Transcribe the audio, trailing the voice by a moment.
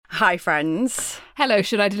Hi, friends. Hello,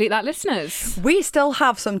 should I delete that, listeners? We still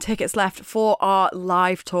have some tickets left for our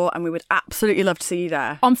live tour and we would absolutely love to see you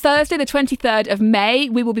there. On Thursday, the 23rd of May,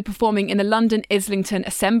 we will be performing in the London Islington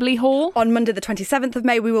Assembly Hall. On Monday, the 27th of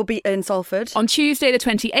May, we will be in Salford. On Tuesday, the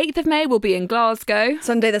 28th of May, we'll be in Glasgow.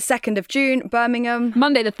 Sunday, the 2nd of June, Birmingham.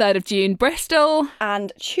 Monday, the 3rd of June, Bristol.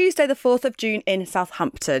 And Tuesday, the 4th of June in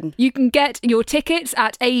Southampton. You can get your tickets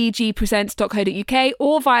at aegpresents.co.uk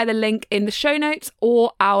or via the link in the show notes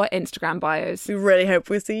or our Instagram bios. We really hope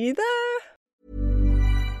we'll see you there.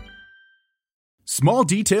 Small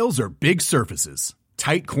details are big surfaces.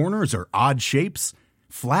 Tight corners are odd shapes.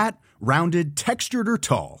 Flat, rounded, textured, or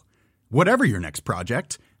tall. Whatever your next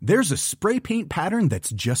project, there's a spray paint pattern that's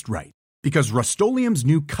just right. Because Rust-Oleum's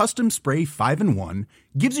new Custom Spray 5-in-1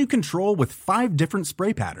 gives you control with 5 different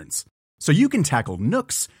spray patterns. So you can tackle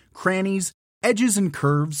nooks, crannies, edges, and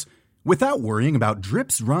curves without worrying about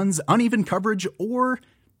drips, runs, uneven coverage, or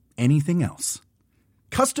anything else.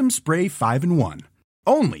 Custom Spray 5-in-1.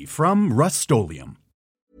 Only from Rust-Oleum.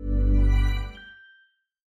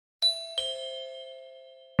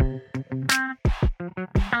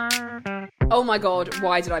 Oh my god,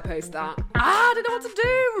 why did I post that? I don't know what to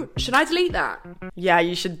do. Should I delete that? Yeah,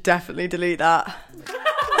 you should definitely delete that.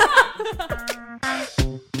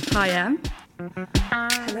 Hi, Em.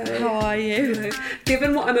 Hello. How are you? Hello.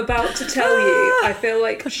 Given what I'm about to tell you, I feel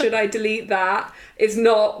like should I delete that is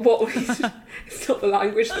not what we should, it's not the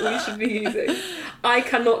language that we should be using. I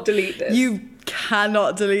cannot delete this. You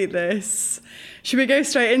cannot delete this. Should we go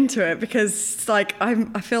straight into it? Because like I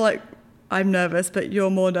feel like I'm nervous, but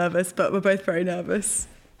you're more nervous, but we're both very nervous.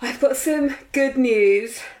 I've got some good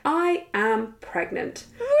news. I am pregnant.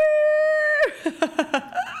 Woo!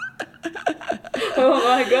 Oh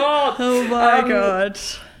my god. Oh my god.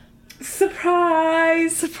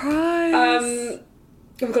 Surprise. Surprise. Oh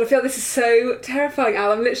my god, I feel like this is so terrifying,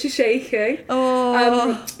 Al. I'm literally shaking.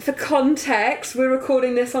 Oh. For context, we're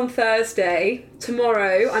recording this on Thursday.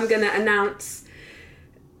 Tomorrow, I'm going to announce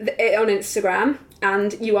it on Instagram.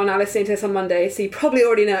 And you are now listening to this on Monday, so you probably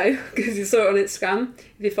already know because you saw it on Instagram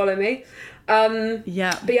if you follow me.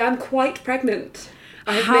 Yeah. But yeah, I'm quite pregnant.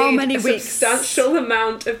 I have How made many a weeks? substantial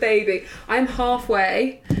amount of baby. I'm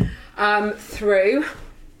halfway through.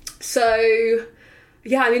 So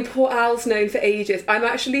yeah, I mean, poor Al's known for ages. I'm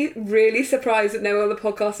actually really surprised that no other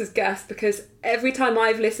podcast has guessed because every time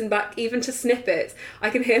I've listened back, even to snippets, I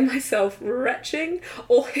can hear myself retching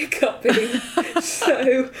or hiccuping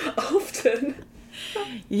so often.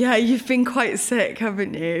 Yeah, you've been quite sick,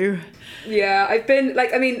 haven't you? Yeah, I've been,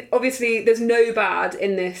 like, I mean, obviously there's no bad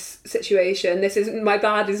in this situation. My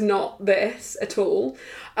bad is not this at all.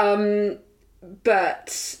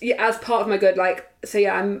 But yeah, as part of my good, like, so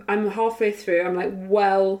yeah, I'm halfway through. I'm like,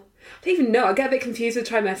 well, I don't even know. I get a bit confused with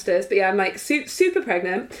trimesters, but yeah, I'm like super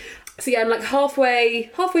pregnant. So yeah, I'm like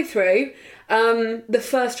halfway through. The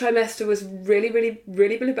first trimester was really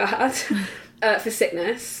bad. For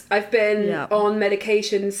sickness. I've been on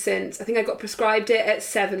medication since, I think I got prescribed it at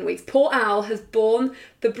 7 weeks. Poor Al has borne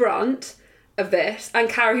the brunt of this and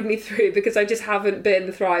carried me through because I just haven't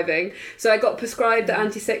been thriving. So I got prescribed the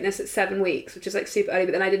anti-sickness at 7 weeks, which is like super early,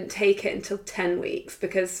 but then I didn't take it until 10 weeks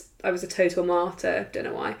because I was a total martyr. Don't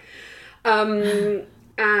know why.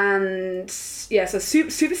 And yeah, so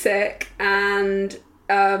super sick, and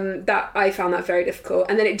that I found that very difficult.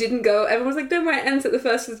 And then it didn't go. Everyone was like, don't worry, it ends at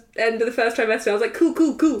the end of the first trimester. I was like,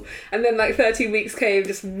 cool. And then like 13 weeks came,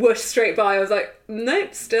 just whoosh straight by. I was like,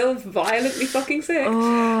 nope, still violently fucking sick.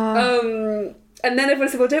 Oh. And then everyone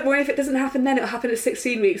said, well, don't worry, if it doesn't happen then, it'll happen at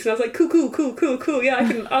 16 weeks. And I was like, cool.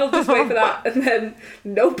 Yeah, I'll just wait for that. And then,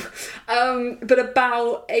 nope. But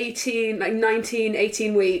about 19,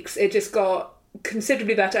 18 weeks, it just got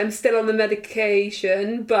considerably better. I'm still on the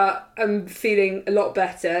medication, but I'm feeling a lot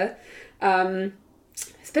better.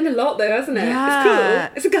 It's been a lot though, hasn't it? Yeah.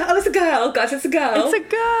 It's cool. It's a girl, guys. It's a girl. It's a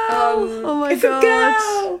girl. Oh my god. A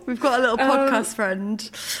girl. We've got a little podcast friend.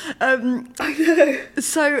 I know.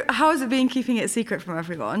 So how has it been keeping it secret from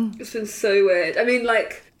everyone? It's been so weird. I mean,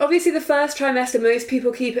 like, obviously the first trimester, most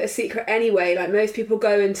people keep it a secret anyway. Like, most people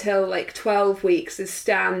go until like 12 weeks is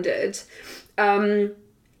standard.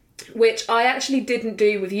 Which I actually didn't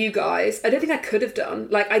do with you guys. I don't think I could have done.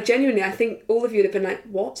 Like, I think all of you would have been like,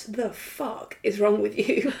 what the fuck is wrong with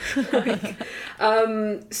you?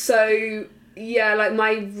 So, yeah, like,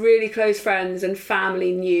 my really close friends and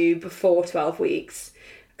family knew before 12 weeks.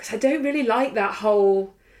 Because I don't really like that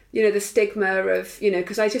whole, the stigma of,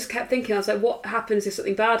 because I just kept thinking, I was like, what happens if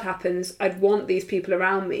something bad happens? I'd want these people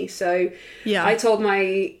around me. So, yeah, I told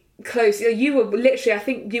my close, you were literally, I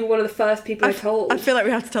think you were one of the first people I told. I feel like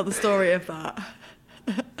we have to tell the story of that.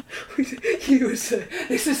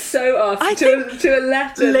 This is so us to a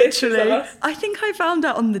letter. Literally. I think I found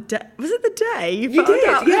out on the day. Was it the day? You did.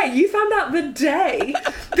 Out? Yeah, you found out the day.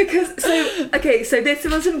 Because, so this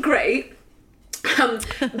wasn't great.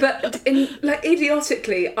 But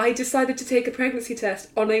idiotically, I decided to take a pregnancy test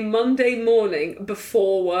on a Monday morning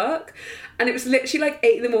before work, and it was literally like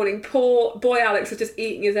 8 a.m. Poor boy Alex was just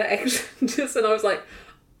eating his eggs, and I was like,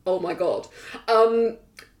 oh my god,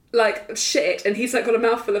 like shit, and he's like got a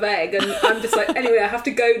mouthful of egg, and I'm just like, anyway, I have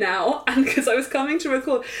to go now, and because I was coming to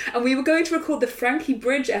record, and we were going to record the Frankie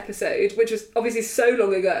Bridge episode, which was obviously so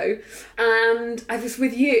long ago, and I was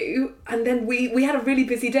with you, and then we had a really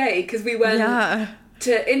busy day because we went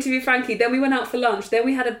to interview Frankie, then we went out for lunch, then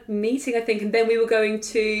we had a meeting, I think, and then we were going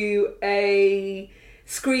to a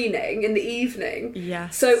screening in the evening.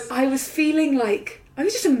 Yes. So I was feeling like I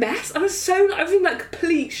was just a mess. I was in like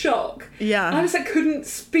complete shock. Yeah. I was like, couldn't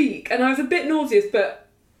speak, and I was a bit nauseous, but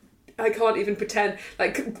I can't even pretend,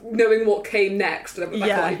 like, knowing what came next. I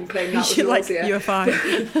can't even claim that was nausea. You were fine.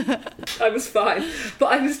 I was fine.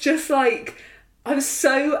 But I was just like, I was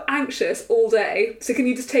so anxious all day. So can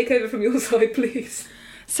you just take over from your side, please?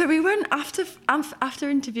 So we went after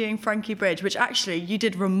interviewing Frankie Bridge, which actually you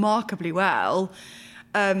did remarkably well.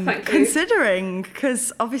 Considering,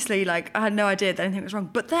 because obviously, like, I had no idea that anything was wrong.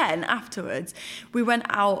 But then afterwards, we went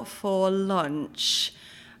out for lunch,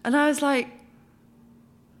 and I was like,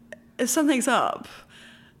 something's up.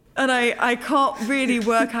 And I can't really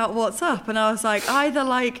work out what's up. And I was like, either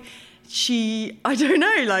like I don't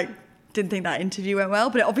know, like, didn't think that interview went well,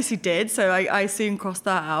 but it obviously did. So I soon crossed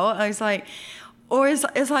that out. I was like, or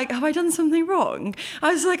it's like, have I done something wrong?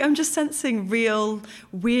 I was like, I'm just sensing real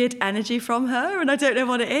weird energy from her, and I don't know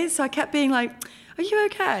what it is. So I kept being like, are you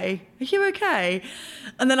okay? Are you okay?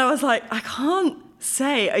 And then I was like, I can't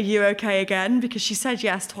say, are you okay again? Because she said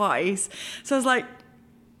yes twice. So I was like,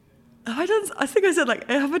 have I done? I think I said, like,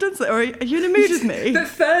 have I done something? Or are you in a mood with me? But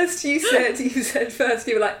first you were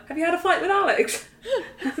like, have you had a fight with Alex?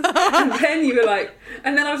 And then you were like,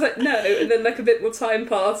 and then I was like, no. And then like a bit more time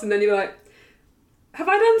passed, and then you were like, have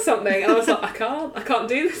I done something? And I was like, I can't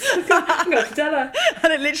do this. I'm going to have to tell her.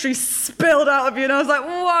 And it literally spilled out of you, and I was like,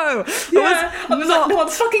 whoa. Yeah, I was like, no,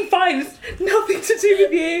 it's fucking fine. It's nothing to do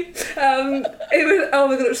with you. It was, oh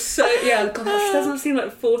my God, it was so, yeah, God, that doesn't seem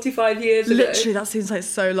like 45 years ago. Literally, that seems like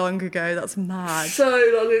so long ago. That's mad. So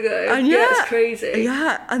long ago. And yeah, it's crazy.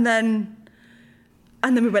 Yeah, and then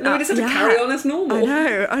we went out. We just had to carry on as normal. I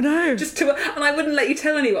know. And I wouldn't let you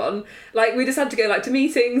tell anyone. Like, we just had to go, like, to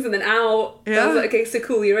meetings and then out. Yeah. I was like, okay, so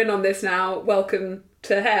cool, you're in on this now. Welcome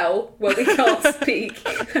to hell, where we can't speak.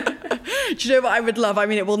 Do you know what I would love? I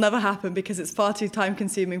mean, it will never happen because it's far too time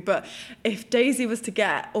consuming, but if Daisy was to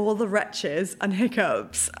get all the retches and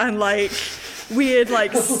hiccups and like weird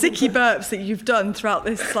like sicky burps that you've done throughout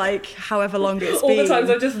this, like, however long it's been. All the times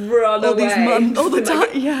I've just run all away. These months, all the time,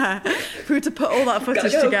 yeah. If we were to put all that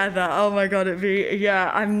footage together, oh my God, it'd be, yeah,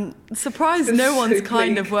 I'm surprised no one's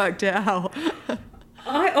kind of worked it out.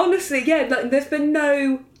 I honestly, yeah, like, there's been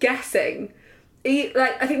no guessing.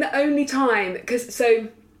 Like, I think the only time,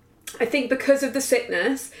 I think because of the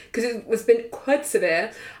sickness, because it was been quite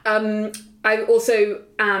severe, I also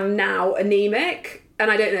am now anemic, and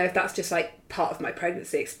I don't know if that's just like part of my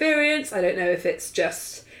pregnancy experience. I don't know if it's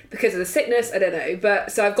just because of the sickness. I don't know,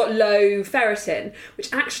 but so I've got low ferritin,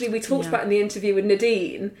 which actually we talked about in the interview with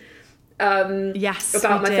Nadine. Yes,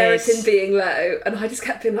 about my ferritin being low, and I just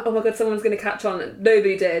kept being like, oh my God, someone's going to catch on, and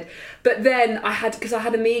nobody did. But then because I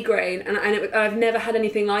had a migraine, and I've never had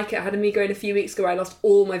anything like it. I had a migraine a few weeks ago where I lost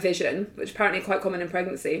all my vision, which apparently is quite common in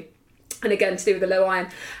pregnancy, and again to do with the low iron.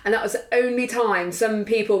 And that was the only time some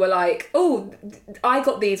people were like, oh, I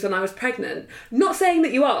got these when I was pregnant. Not saying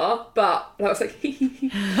that you are, but I was like,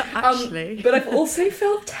 actually. But I've also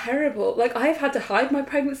felt terrible. Like, I've had to hide my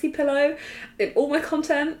pregnancy pillow in all my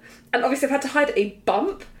content, and obviously I've had to hide a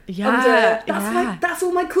bump. Yeah, that's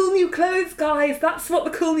all my cool new clothes, guys. That's what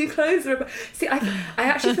the cool new clothes are about. See, I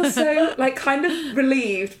actually feel so like kind of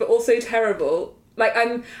relieved, but also terrible. Like,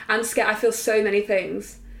 I'm scared. I feel so many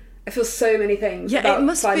things. Yeah, it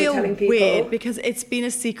must feel weird because it's been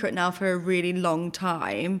a secret now for a really long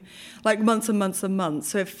time, like months and months and months.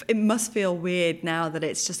 So it must feel weird now that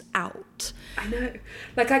it's just out. I know.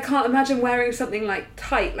 Like, I can't imagine wearing something like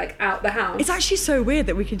tight, like out the house. It's actually so weird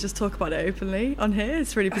that we can just talk about it openly on here.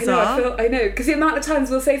 It's really bizarre. I know, because the amount of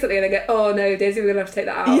times we'll say something and they go, oh no, Daisy, we're going to have to take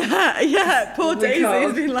that out. Yeah. Poor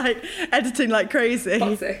Daisy's been like editing like crazy.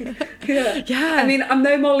 Yeah. I mean, I'm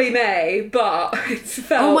no Molly May, but it's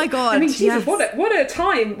felt... Oh my God, I mean, Jesus, yes. what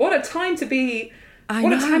a time to be I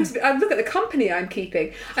What a know. time to be. I look at the company I'm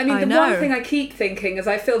keeping. I mean, I the one know. thing I keep thinking is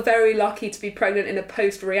I feel very lucky to be pregnant in a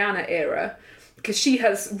post-Rihanna era, because she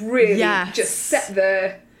has really Yes. just set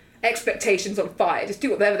the expectations on fire. Just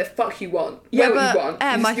do whatever the fuck you want. Yeah, Wear what but, you want.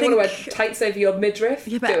 Em, you I want to wear think- tights over your midriff?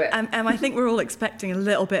 Yeah, do but it. I think we're all expecting a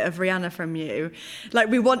little bit of Rihanna from you. Like,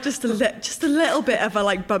 we want just a little bit of a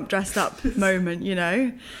like bump dressed up moment, you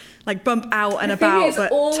know, like bump out and The thing about, is,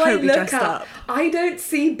 but all totally I look dressed at, up. I don't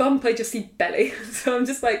see bump, I just see belly. So I'm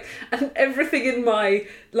just like, and everything in my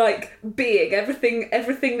like being, everything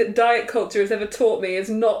that diet culture has ever taught me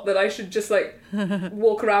is not that I should just like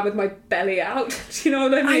walk around with my belly out. Do you know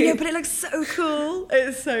what I mean? I know, but it looks so cool.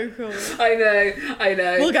 It's so cool. I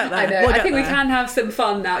know. We'll get there. I know. We'll I get think we there. can have some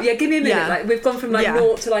fun now. Yeah, give me a minute. Yeah. Like, we've gone from like Yeah.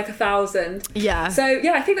 0 to like 1,000. Yeah. So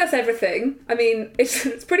yeah, I think that's everything. I mean,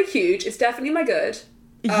 it's pretty huge. It's definitely my good.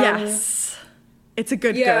 Yes. It's a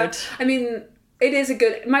good Yeah, good. I mean, it is a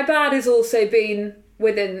good. My bad has also been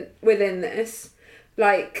within this.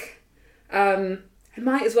 Like, I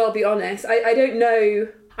might as well be honest. I don't know.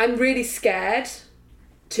 I'm really scared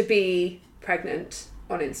to be pregnant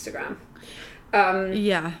on Instagram.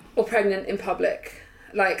 Yeah. Or pregnant in public.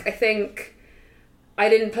 Like, I think I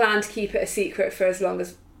didn't plan to keep it a secret for as long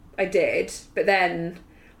as I did, but then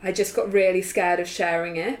I just got really scared of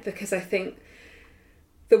sharing it, because I think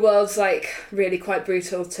the world's like really quite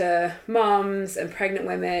brutal to mums and pregnant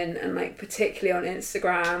women, and like particularly on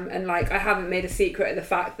Instagram. And like, I haven't made a secret of the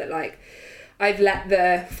fact that like I've let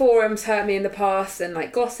the forums hurt me in the past, and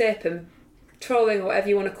like gossip and trolling or whatever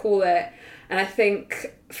you want to call it. And I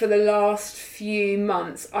think for the last few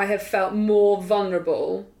months I have felt more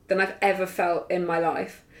vulnerable than I've ever felt in my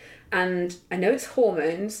life. And I know it's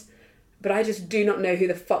hormones, but I just do not know who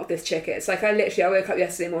the fuck this chick is. Like, I woke up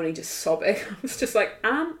yesterday morning just sobbing. I was just like,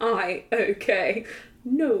 am I okay?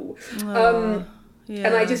 No. Yeah.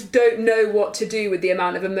 And I just don't know what to do with the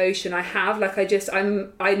amount of emotion I have. Like, I'm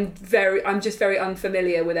just very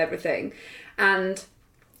unfamiliar with everything. And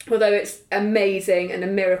although it's amazing and a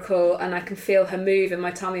miracle, and I can feel her move in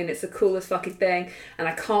my tummy, and it's the coolest fucking thing, and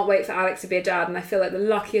I can't wait for Alex to be a dad, and I feel like the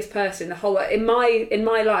luckiest person in the whole in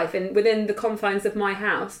my life, and within the confines of my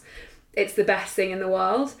house, it's the best thing in the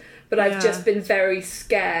world. But I've just been very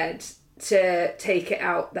scared to take it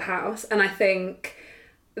out the house, and I think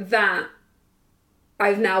that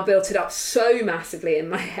I've now built it up so massively in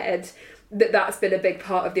my head that that's been a big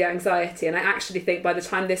part of the anxiety. And I actually think by the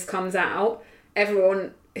time this comes out,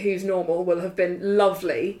 everyone who's normal will have been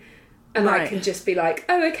lovely, and I can just be like,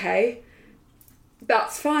 oh, okay,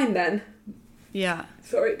 that's fine then. Yeah.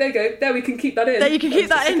 Sorry, there you go. There, we can keep that in. There, you can keep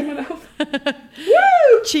that Just in. in my mouth.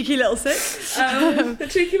 Woo! Cheeky little sick. The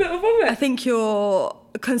cheeky little vomit. I think your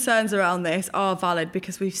concerns around this are valid,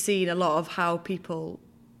 because we've seen a lot of how people,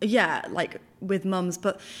 like with mums,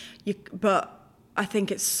 but I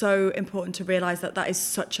think it's so important to realise that is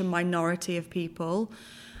such a minority of people,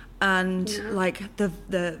 and like the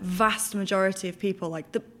vast majority of people, like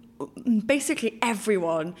basically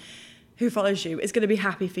everyone who follows you is going to be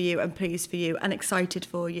happy for you and pleased for you and excited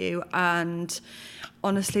for you, and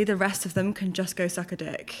honestly the rest of them can just go suck a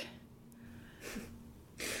dick.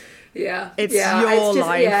 It's your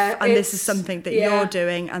life, and this is something that you're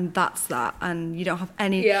doing, and that's that, and you don't have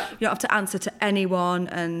you don't have to answer to anyone,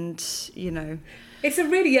 and you know, it's a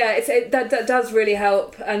really that does really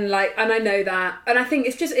help, and I know that, and I think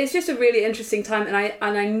it's just a really interesting time, and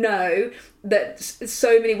I know that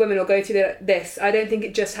so many women will go through this. I don't think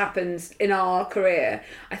it just happens in our career.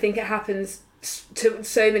 I think it happens to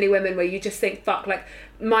so many women where you just think, fuck, like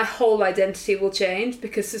my whole identity will change,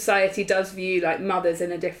 because society does view like mothers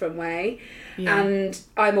in a different way. And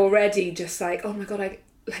I'm already just like, oh my god,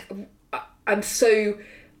 I'm so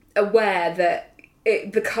aware that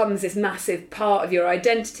it becomes this massive part of your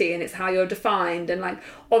identity, and it's how you're defined. And like,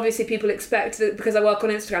 obviously people expect that because I work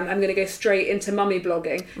on Instagram, I'm going to go straight into mummy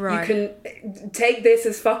blogging. Right. You can take this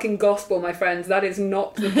as fucking gospel, my friends. That is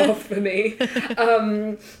not the path for me.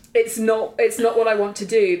 It's not what I want to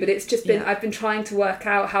do, but it's just been, I've been trying to work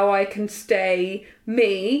out how I can stay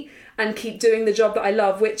me and keep doing the job that I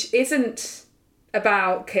love, which isn't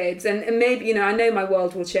about kids. And maybe, you know, I know my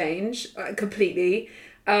world will change completely.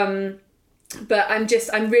 But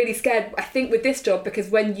I'm really scared, I think, with this job, because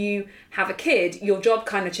when you have a kid, your job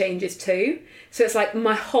kind of changes too. So it's like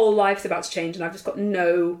my whole life's about to change, and I've just got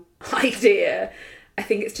no idea. I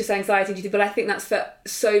think it's just anxiety due to, but I think that's for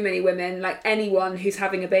so many women, like anyone who's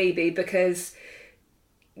having a baby, because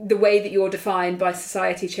the way that you're defined by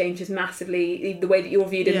society changes massively. The way that you're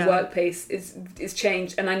viewed in the workplace is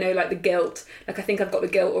changed. And I know, like, the guilt, like I think I've got the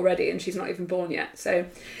guilt already, and she's not even born yet. So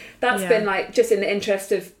that's been like, just in the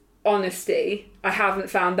interest of honesty, I haven't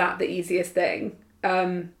found that the easiest thing.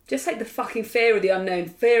 just like the fucking fear of the unknown,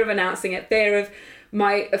 fear of announcing it, fear of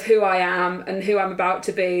who I am and who I'm about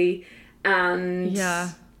to be. And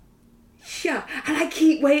and I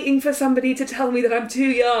keep waiting for somebody to tell me that I'm too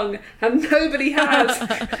young, and nobody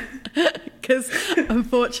has. Because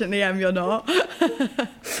unfortunately, you're not.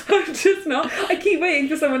 I'm just not. I keep waiting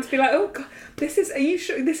for someone to be like, oh God, are you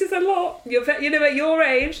sure? This is a lot. At your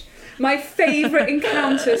age. My favourite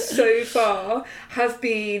encounter so far has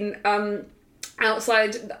been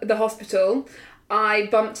outside the hospital. I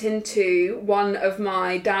bumped into one of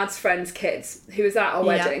my dad's friend's kids who was at our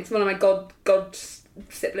wedding. It's one of my god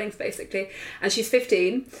siblings, basically, and she's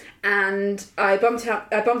 15. And I bumped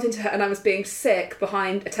into her, and I was being sick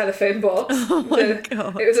behind a telephone box. Oh my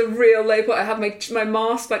God. It was a real low point. I had my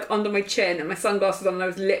mask like under my chin and my sunglasses on, and I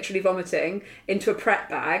was literally vomiting into a prep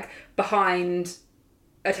bag behind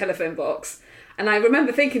a telephone box. And I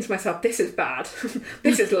remember thinking to myself, this is bad.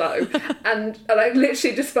 This is low. and like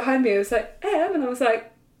literally just behind me, it was like, Em, and I was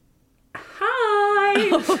like, hi.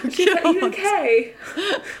 Oh, She's like, are you okay?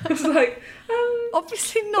 I was like,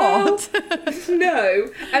 obviously not. Well, no.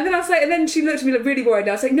 And then I was like, and then she looked at me like really worried.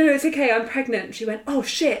 I was like, no, it's okay, I'm pregnant. She went, oh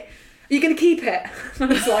shit, are you going to keep it?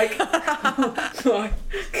 And I was like, oh my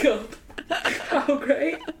God. How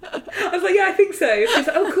great. I was like, yeah, I think so. She's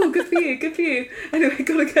like, oh cool, good for you. Anyway,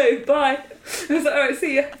 gotta go, bye. I was like, alright,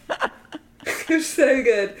 see ya. It was so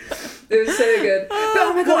good. But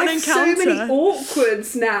oh my God, I have so many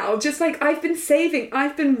awkwards now. Just like I've been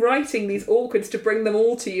writing these awkwards to bring them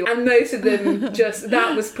all to you. And most of them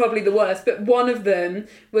that was probably the worst. But one of them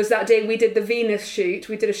was that day we did the Venus shoot.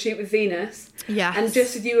 We did a shoot with Venus. Yes. And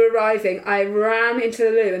just as you were arriving, I ran into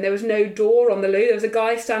the loo and there was no door on the loo. There was a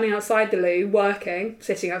guy standing outside the loo,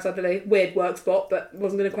 sitting outside the loo. Weird work spot, but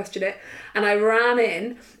wasn't going to question it. And I ran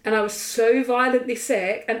in and I was so violently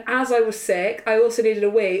sick. And as I was sick, I also needed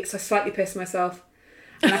a wee, so I slightly pissed myself.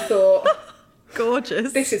 And I thought...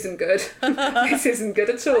 Gorgeous. This isn't good. This isn't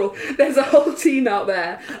good at all. There's a whole team out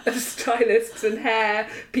there of stylists and hair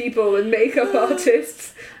people and makeup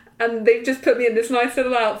artists, and they've just put me in this nice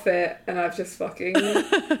little outfit, and I've just fucking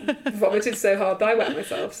vomited so hard that I wet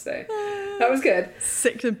myself. So that was good.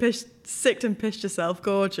 Sicked and pissed yourself.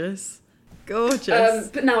 Gorgeous.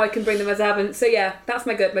 But now I can bring them as I haven't. So yeah, that's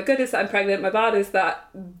my good. My good is that I'm pregnant. My bad is that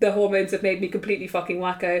the hormones have made me completely fucking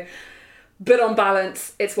wacko. But on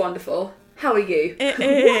balance, it's wonderful. How are you? It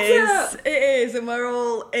is, and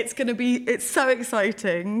it's so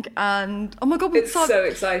exciting, and oh my God, so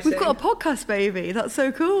exciting. We've got a podcast baby. That's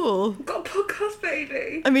so cool. We've got a podcast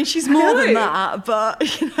baby. I mean, she's more than that, but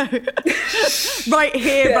right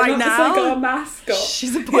here, right now. Just like our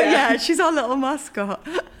mascot. She's our little mascot.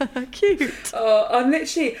 Cute. Oh,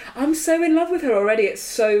 I'm so in love with her already. It's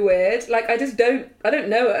so weird. Like I don't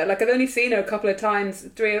know her. Like I've only seen her a couple of times,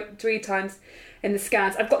 three times. In the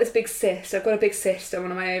scans, I've got this big cyst. I've got a big cyst on one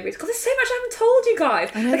of my ovaries. God, there's so much I haven't told you guys.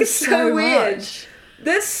 I know, like it's so weird. Much.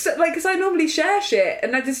 There's because I normally share shit,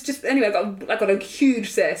 and I just anyway. I got a huge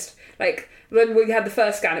cyst. Like when we had the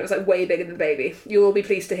first scan, it was like way bigger than the baby. You will be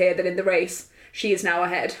pleased to hear that in the race, she is now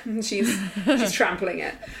ahead. she's trampling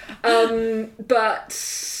it. But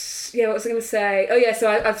yeah, what was I going to say? Oh yeah, so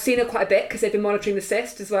I've seen her quite a bit because they've been monitoring the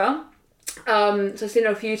cyst as well. So I've seen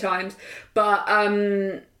her a few times, but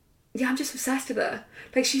yeah, I'm just obsessed with her.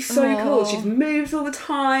 Like, she's so cool. She moves all the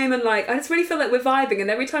time, and like, I just really feel like we're vibing. And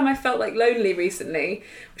every time I felt like lonely recently,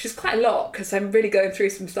 which is quite a lot because I'm really going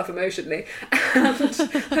through some stuff emotionally, and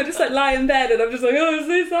I just like lie in bed and I'm just like, oh, it's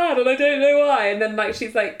so sad, and I don't know why. And then like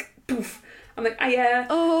she's like, poof. I'm like, yeah.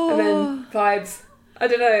 And then vibes. I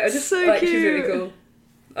don't know. I just so like cute. She's really cool.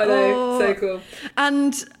 I know, so cool.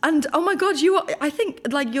 And oh my God, I think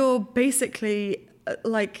like you're basically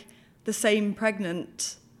like the same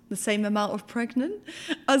amount of pregnant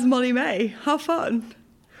as Molly May. How fun.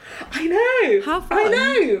 I know. How fun. I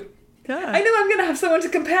know. Yeah. I know I'm going to have someone to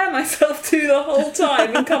compare myself to the whole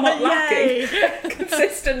time and come up lacking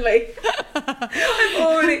consistently. I'm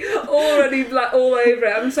already like all over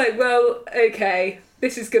it. I'm just like, well, okay,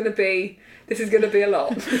 this is going to be a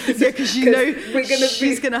lot. Yeah, because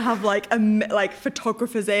she's going to have like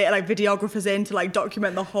photographers in, like videographers in to like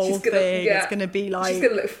document the whole thing. Yeah. It's going to be like... She's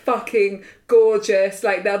going to look fucking gorgeous.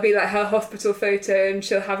 Like there'll be like her hospital photo and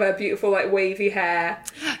she'll have her beautiful like wavy hair.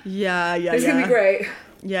 Yeah. It's going to be great.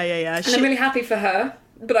 Yeah. And I'm really happy for her,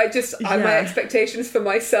 but my expectations for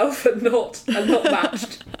myself are not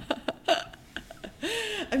matched.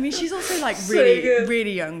 I mean, she's also like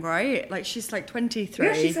really young, right? Like she's like 23.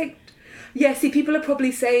 Yeah, she's like... Yeah, see, people are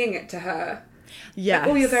probably saying it to her. Yeah. Like,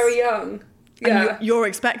 oh, you're very young. Yeah. And you're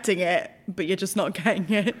expecting it, but you're just not getting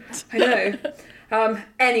it. I know.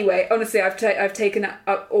 Anyway, honestly, I've taken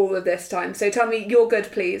up all of this time. So tell me your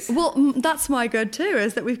good, please. Well, that's my good too,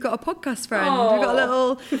 is that we've got a podcast friend. Oh, we've got a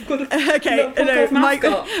little... little podcast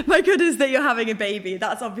mascot. My good is that you're having a baby.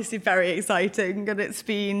 That's obviously very exciting. And it's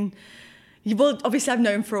been... Well, obviously I've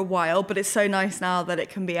known for a while, but it's so nice now that it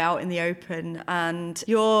can be out in the open, and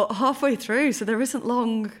you're halfway through, so there isn't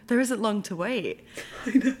long to wait.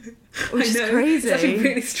 I know. Which is crazy. It's actually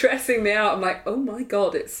really stressing me out. I'm like, oh my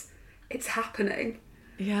God, it's happening.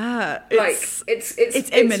 Yeah. It's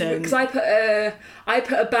imminent. Because I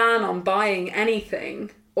put a ban on buying anything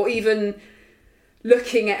or even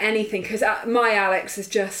looking at anything, because my Alex is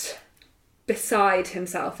just beside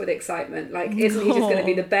himself with excitement. Like, isn't he just going to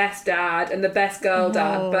be the best dad and the best girl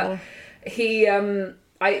dad? But he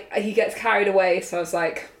gets carried away. So I was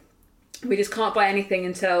like, we just can't buy anything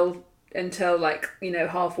until like, you know,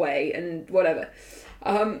 halfway and whatever.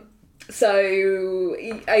 So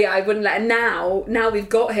yeah, I wouldn't let him. Now we've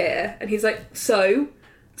got here, and he's like, so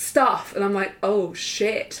stuff, and I'm like, oh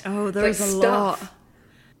shit. Oh, there's like, a lot.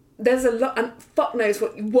 There's a lot, and fuck knows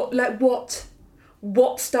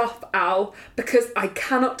what stuff, Al, because I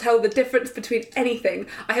cannot tell the difference between anything.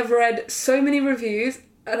 I have read so many reviews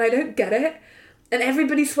and I don't get it. And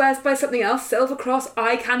everybody swears by something else. Silver cross,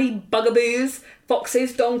 eye candy, bugaboos,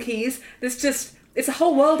 foxes, donkeys. It's a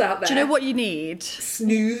whole world out there. Do you know what you need?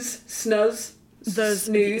 Snooze.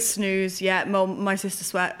 Snooze, yeah. My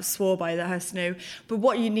sister swore by her snoo. But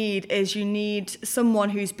what you need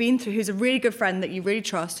someone who's a really good friend that you really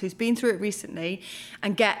trust, who's been through it recently,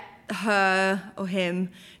 and get her or him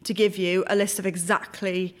to give you a list of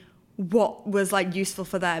exactly what was like useful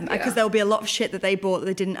for them, because there'll be a lot of shit that they bought that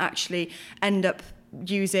they didn't actually end up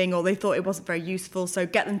using, or they thought it wasn't very useful. So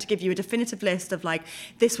get them to give you a definitive list of like,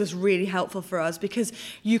 this was really helpful for us, because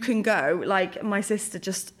you can go, like my sister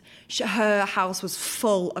her house was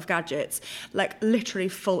full of gadgets, like literally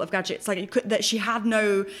full of gadgets. Like that she had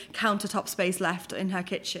no countertop space left in her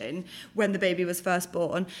kitchen when the baby was first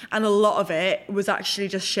born, and a lot of it was actually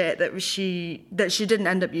just shit that she didn't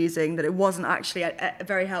end up using. That it wasn't actually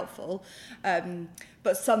very helpful.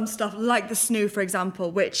 But some stuff like the snoo, for example,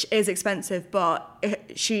 which is expensive, but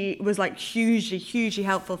she was like hugely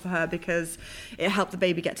helpful for her, because it helped the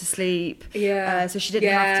baby get to sleep. Yeah. So she didn't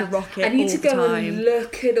have to rock it all the time. I need to go and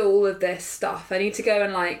look at all of this stuff. I need to go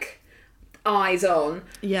and like eyes on.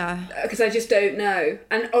 Yeah. Because I just don't know.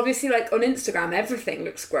 And obviously, like on Instagram, everything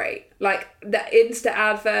looks great. Like the Insta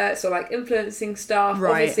adverts or like influencing stuff.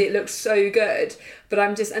 Right. Obviously, it looks so good. But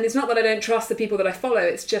and it's not that I don't trust the people that I follow.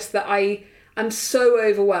 It's just that I'm so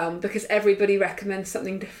overwhelmed because everybody recommends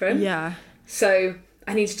something different. Yeah. So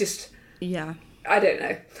I need to just... Yeah. I don't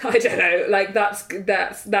know. Like that's going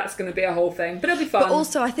to be a whole thing, but it'll be fun. But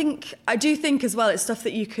also I do think as well, it's stuff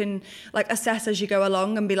that you can like assess as you go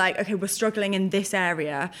along and be like, okay, we're struggling in this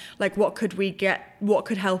area. Like what could we get? What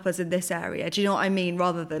could help us in this area? Do you know what I mean?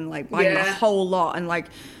 Rather than like buying a whole lot and like...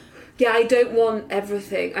 Yeah, I don't want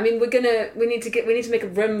everything. I mean, we need to make a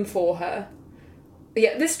room for her.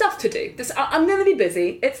 Yeah, there's stuff to do. I'm going to be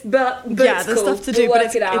busy. But yeah, there's cool. Stuff to do,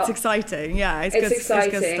 but it's exciting. Yeah, it's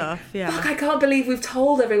exciting. It's good stuff. Yeah. Fuck, I can't believe we've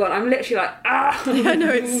told everyone. I'm literally like, I know,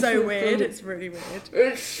 it's so weird. It's really weird.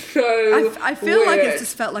 It's so I feel like it's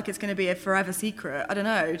just felt like it's going to be a forever secret. I don't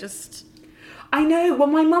know, just... I know. Well,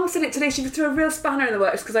 my mum said it today. She threw a real spanner in the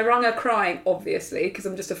works because I rang her crying, obviously, because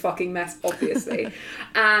I'm just a fucking mess, obviously.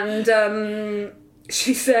 And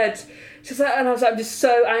she said... She's like, and I was like, I'm just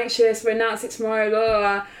so anxious. We announce it tomorrow, blah, blah,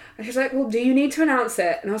 blah. And she's like, well, do you need to announce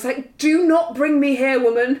it? And I was like, do not bring me here,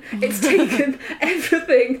 woman. It's taken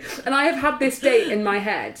everything. And I have had this date in my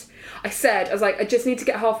head. I was like, I just need to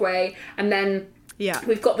get halfway. And then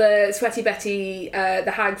we've got the Sweaty Betty,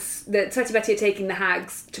 the Hags. The Sweaty Betty are taking the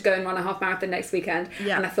Hags to go and run a half marathon next weekend.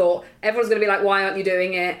 Yeah. And I thought, everyone's going to be like, why aren't you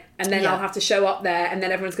doing it? And then I'll have to show up there, and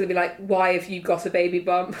then everyone's going to be like, why have you got a baby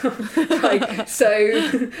bump? I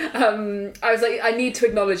was like, I need to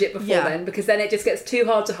acknowledge it before then, because then it just gets too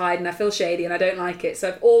hard to hide and I feel shady and I don't like it. So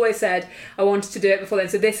I've always said I wanted to do it before then.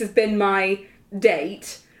 So this has been my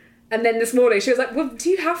date. And then this morning she was like, well,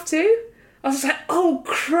 do you have to? I was like, oh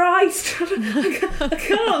Christ, I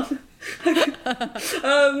can't.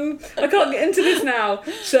 I can't get into this now.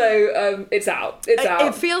 So it's out.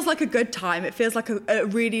 It feels like a good time. It feels like a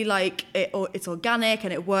really like it's organic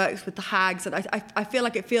and it works with the Hags, and I feel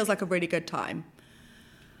like it feels like a really good time.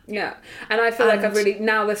 Yeah, and I feel like I've really,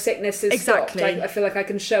 now the sickness is stopped. I feel like I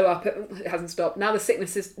can show up. It hasn't stopped. Now the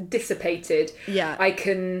sickness is dissipated. Yeah, I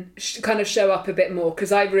can kind of show up a bit more,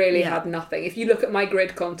 because I really had nothing. If you look at my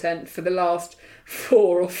grid content for the last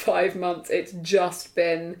 4 or 5 months, it's just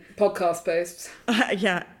been podcast posts.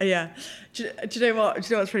 Yeah. Do you know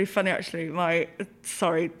what's really funny actually?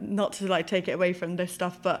 Sorry, not to like take it away from this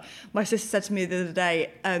stuff, but my sister said to me the other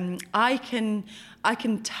day, I can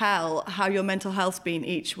tell how your mental health's been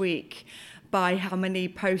each week by how many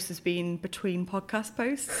posts has been between podcast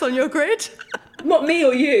posts on your grid. What, me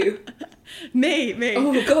or you? Me.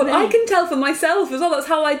 Oh God, me. I can tell for myself as well. That's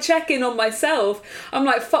how I check in on myself. I'm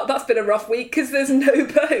like, fuck, that's been a rough week because there's no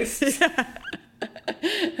posts. Yeah.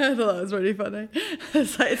 I thought that was really funny.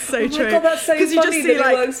 It's so true. Oh my God, that's so funny you just see,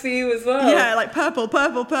 that it works for you as well. Yeah, like purple.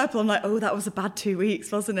 I'm like, oh, that was a bad 2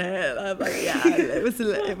 weeks, wasn't it? I'm like, yeah,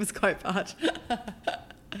 it was quite bad.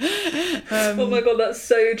 Oh my God, that's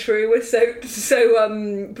so true. We're so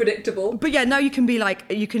predictable. But yeah, now you can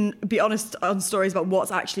be honest on stories about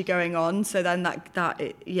what's actually going on. So then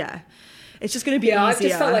it's just going to be easier. I've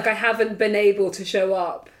just felt like I haven't been able to show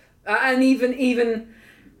up, and even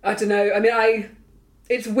I don't know. I mean,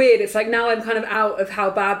 it's weird. It's like now I'm kind of out of how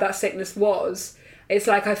bad that sickness was. It's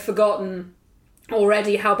like I've forgotten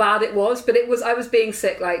already how bad it was, but I was being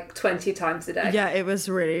sick like 20 times a day. Yeah, it was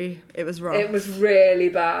rough. It was really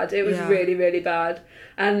bad. It was really, really bad.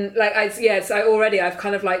 And like I've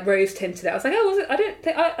kind of like rose tinted it. I was like,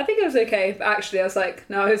 I think it was okay, but actually I was like,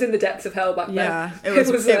 no, I was in the depths of hell back then. Yeah, it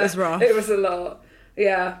was rough. It was a lot.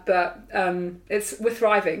 Yeah, but we're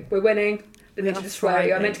thriving. We're winning. I need to just swear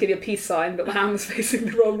you. I meant to give you a peace sign, but my hand was facing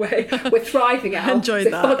the wrong way. We're thriving out.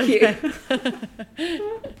 Enjoyed that. Fuck you.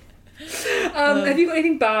 Okay. Have you got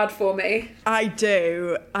anything bad for me? I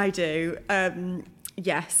do.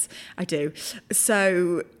 Yes, I do.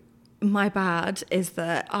 So my bad is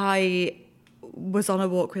that I was on a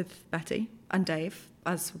walk with Betty and Dave,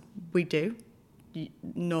 as we do.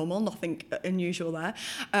 Normal, nothing unusual there.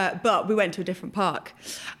 But we went to a different park,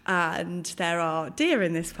 and there are deer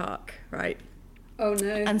in this park, right? Oh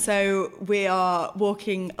no. And so we are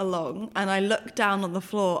walking along, and I looked down on the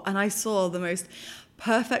floor and I saw the most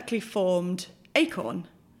perfectly formed acorn,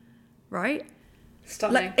 right?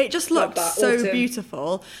 Stunning. Like, it just looked so autumn.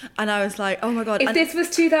 Beautiful, and I was like, oh my God. If this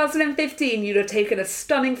was 2015, you'd have taken a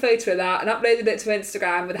stunning photo of that and uploaded it to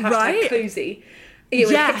Instagram with the hashtag cozy.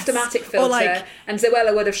 With a hipstomatic filter, and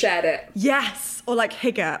Zoella would have shared it. Yes, or like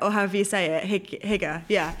Higger, or however you say it, Higger,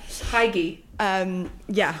 yeah. Higgy.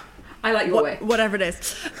 Yeah. I like your way. Whatever it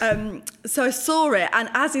is. So I saw it, and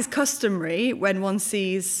as is customary, when one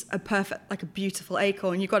sees a beautiful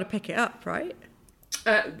acorn, you've got to pick it up, right?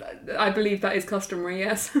 I believe that is customary,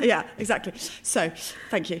 yes. Yeah, exactly. So,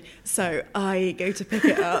 thank you. So I go to pick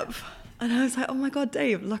it up, and I was like, oh my God,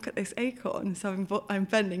 Dave, look at this acorn. So I'm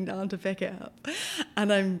bending down to pick it up,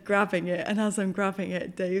 and I'm grabbing it, and as I'm grabbing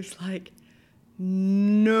it, Dave's like,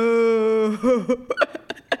 no.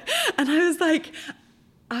 And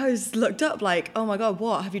I was looked up like, oh my God,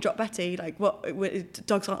 what? Have you dropped Betty? Like, what?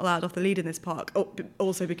 Dogs aren't allowed off the lead in this park. Oh,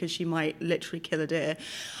 also because she might literally kill a deer.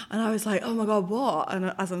 And I was like, oh my God, what?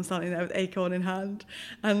 And as I'm standing there with acorn in hand,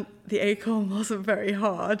 and the acorn wasn't very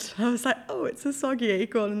hard, I was like, oh, it's a soggy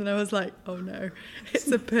acorn. And then I was like, oh no, it's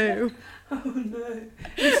a poo. Oh no,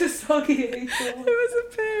 it's a soggy acorn. It was a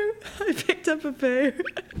poo. I picked up a poo.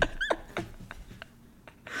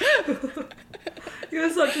 You're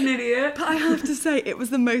such an idiot. But I have to say, it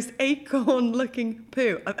was the most acorn-looking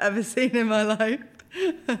poo I've ever seen in my life.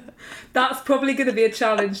 That's probably going to be a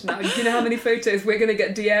challenge now. Do you know how many photos we're going to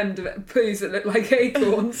get DM'd of poos that look like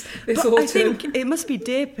acorns this autumn? I think it must be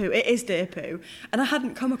deer poo. It is deer poo. And I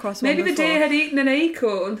hadn't come across one Maybe before. the deer had eaten an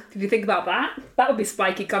acorn. Did you think about that? That would be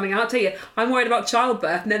spiky coming out. I'll tell you, I'm worried about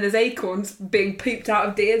childbirth, and then there's acorns being pooped out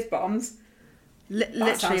of deer's bums.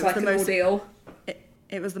 Literally, sounds like an ordeal.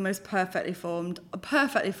 It was the most perfectly formed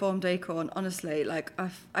acorn, honestly. Like,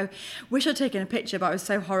 I wish I'd taken a picture, but I was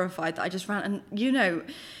so horrified that I just ran. And,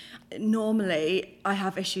 normally I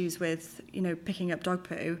have issues with, picking up dog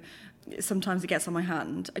poo. Sometimes it gets on my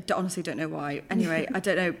hand. I honestly don't know why. Anyway, I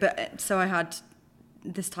don't know. But so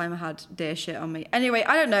this time I had deer shit on me. Anyway,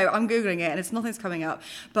 I don't know. I'm Googling it and nothing's coming up.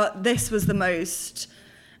 But this was the most...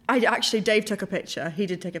 Dave took a picture. He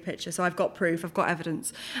did take a picture, so I've got proof. I've got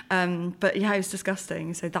evidence. But yeah, it was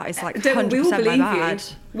disgusting. So that is like 100% my bad.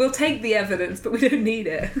 We'll take the evidence, but we don't need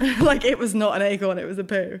it. Like, it was not an acorn; it was a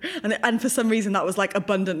poo. And for some reason, that was like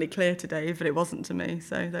abundantly clear to Dave, but it wasn't to me.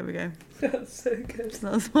 So there we go. That's so good. So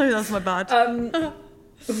that's my bad. God,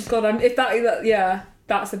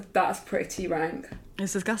 that's pretty rank.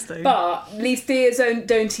 It's disgusting. But at least deer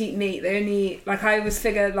don't eat meat. They only eat, like, I always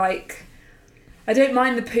figure, like, I don't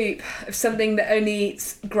mind the poop of something that only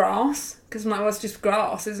eats grass, because I'm like, well, it's just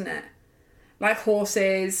grass, isn't it? Like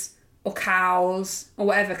horses, or cows or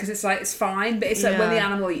whatever, because it's like, it's fine, but it's like when the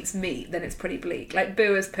animal eats meat, then it's pretty bleak. Like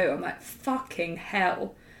Bua's poo, I'm like, fucking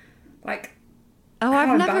hell. Like, oh, I've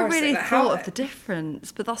never embarrassing. really Like, thought of the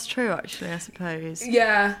difference, but that's true actually, I suppose.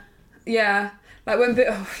 Yeah. Like when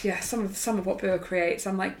some of what Bua creates,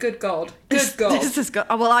 I'm like, good God. This is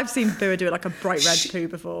well, I've seen Bua do like a bright red poo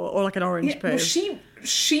before, or like an orange poo. Well,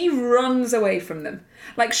 she runs away from them.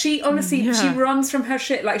 Like, she honestly, she runs from her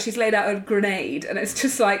shit like she's laid out a grenade, and it's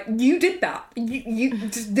just like, you did that. You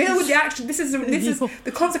just deal with the action. This is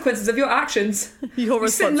the consequences of your actions. Your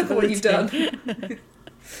sit and look at what you've done.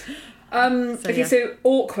 So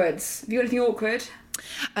awkwards. Have you got anything awkward?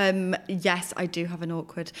 Yes, I do have an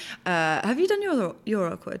awkward. Have you done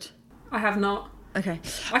your awkward? I have not. Okay.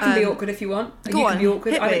 I can be awkward if you want. Go you on, can be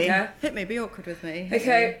awkward. hit I me. don't care. Hit me, be awkward with me.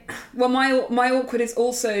 Okay. Well, my awkward is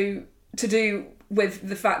also to do with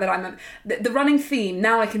the fact that the running theme,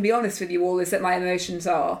 now I can be honest with you all, is that my emotions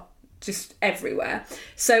are just everywhere.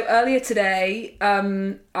 So earlier today,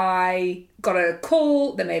 I got a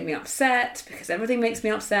call that made me upset, because everything makes me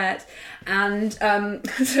upset. And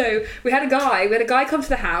so we had a guy come to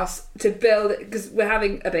the house to build, because we're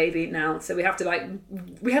having a baby now, so we have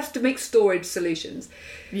to make storage solutions.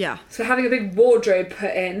 Yeah. So having a big wardrobe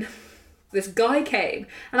put in. This guy came,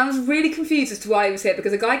 and I was really confused as to why he was here,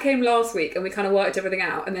 because a guy came last week and we kind of worked everything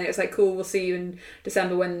out, and then it was like, cool, we'll see you in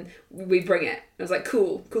December when we bring it. I was like,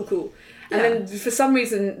 cool. And then for some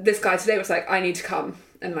reason, this guy today was like, I need to come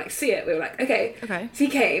and like see it. We were like, okay. So he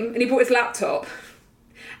came and he brought his laptop,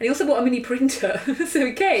 and he also bought a mini printer. So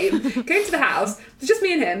he came to the house. It was just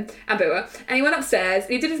me and him and Bua, and he went upstairs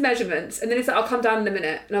and he did his measurements, and then he said, I'll come down in a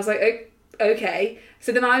minute. And I was like, okay.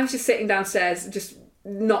 So then I was just sitting downstairs, just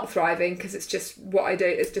not thriving, because it's just what I do,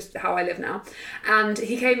 it's just how I live now. And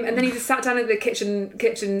he came, and then he just sat down at the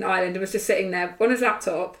kitchen island and was just sitting there on his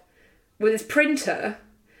laptop with his printer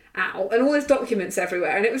out and all his documents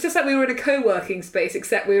everywhere, and it was just like we were in a co-working space,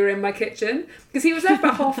 except we were in my kitchen, because he was there for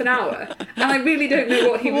about half an hour, and I really don't know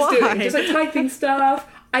what he was doing, just like typing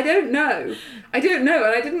stuff. I don't know, and I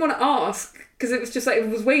didn't want to ask, because it was just like, it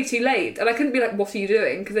was way too late, and I couldn't be like, what are you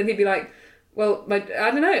doing? Because then he'd be like, well, I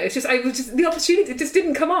don't know. It's just, the opportunity just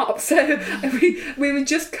didn't come up. So we were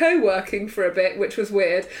just co-working for a bit, which was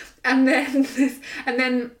weird. And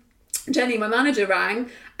then Jenny, my manager, rang,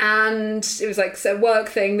 and it was like a work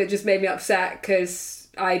thing that just made me upset, because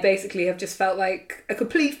I basically have just felt like a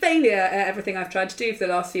complete failure at everything I've tried to do for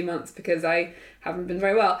the last few months, because I haven't been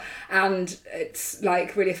very well, and it's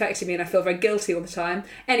like really affected me, and I feel very guilty all the time.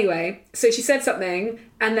 Anyway, so she said something,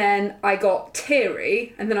 and then I got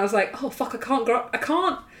teary, and then I was like, oh fuck, I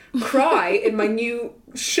can't cry in my new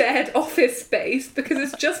shared office space, because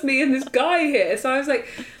it's just me and this guy here. So I was like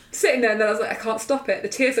sitting there, and then I was like, I can't stop it, the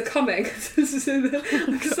tears are coming.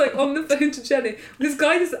 I'm just like on the phone to Jenny. This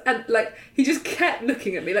guy just, and like, he just kept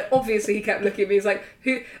looking at me, like obviously he kept looking at me. He's like,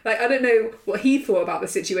 who, like, I don't know what he thought about the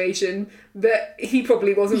situation, but he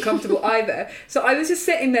probably wasn't comfortable either. So I was just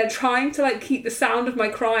sitting there trying to like keep the sound of my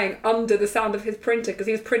crying under the sound of his printer, because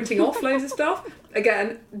he was printing off loads of stuff.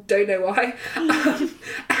 Again, don't know why.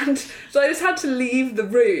 And so I just had to leave the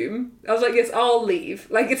room. I was like, yes, I'll leave.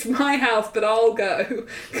 Like, it's my house, but I'll go,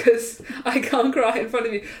 because I can't cry in front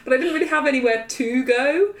of you. But I didn't really have anywhere to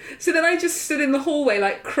go. So then I just stood in the hallway,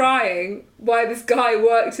 like, crying while this guy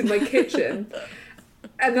worked in my kitchen.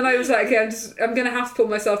 And then I was like, okay, I'm going to have to pull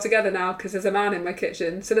myself together now, because there's a man in my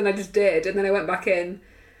kitchen. So then I just did. And then I went back in.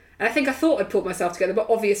 And I think I thought I'd pulled myself together, but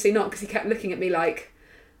obviously not, because he kept looking at me like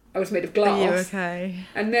I was made of glass. Are you okay?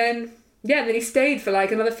 And then he stayed for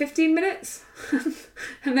like another 15 minutes.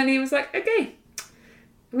 And then he was like, okay,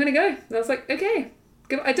 I'm going to go. And I was like, okay.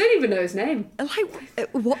 I don't even know his name. Like,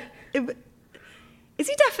 what? Is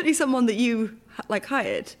he definitely someone that you, like,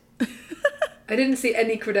 hired? I didn't see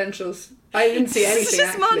any credentials. I didn't see anything, It's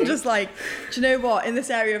just actually. man just like, do you know what? In this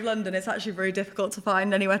area of London, it's actually very difficult to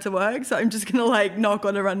find anywhere to work. So I'm just going to like knock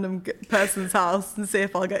on a random person's house and see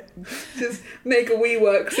if I'll get... Just make a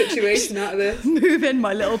WeWork situation out of this. Move in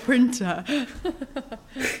my little printer. Yeah,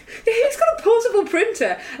 he's got a portable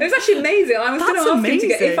printer. It was actually amazing. I was going to ask him to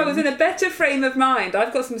get, if I was in a better frame of mind,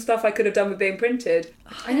 I've got some stuff I could have done with being printed.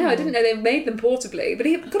 I know, I didn't know they made them portably, but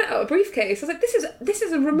he got it out of a briefcase. I was like, this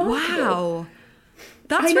is a remarkable. Wow.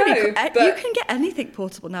 That's know, really cool. but You can get anything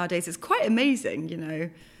portable nowadays. It's quite amazing, you know.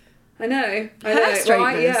 I know. Hair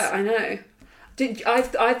straighteners. I know.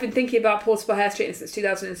 I've been thinking about portable hair straighteners since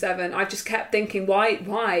 2007. I've just kept thinking,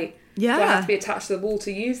 why? Yeah. Do I have to be attached to the wall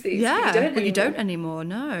to use these? Yeah, But you don't anymore,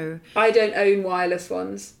 no. I don't own wireless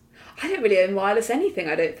ones. I don't really own wireless anything,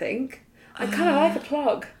 I don't think. I kind of like a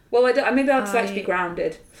plug. Well, I don't. Maybe I'll just like to be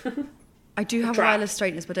grounded. I do have Drag. wireless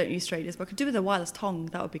straighteners, but I don't use straighteners. But I could do with a wireless tongue.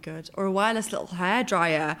 That would be good. Or a wireless little hair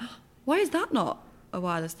dryer. Why is that not a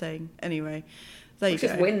wireless thing? Anyway, there you It's go.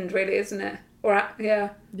 just wind, really, isn't it? Or yeah.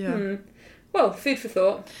 Yeah. Well, food for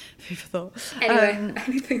thought. Food for thought. Anyway,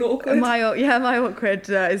 anything awkward? My awkward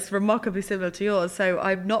is remarkably similar to yours. So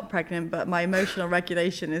I'm not pregnant, but my emotional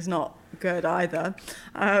regulation is not good either.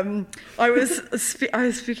 I was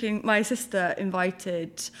speaking. My sister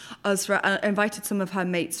invited some of her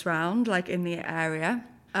mates round, like in the area.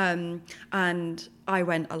 And I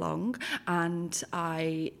went along, and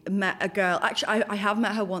I met a girl. Actually, I have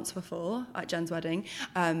met her once before at Jen's wedding,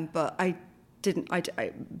 but I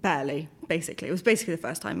barely, basically. It was basically the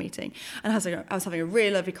first time meeting. And I was having a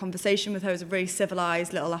really lovely conversation with her. It was a really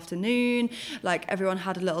civilised little afternoon. Like, everyone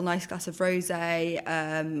had a little nice glass of rosé,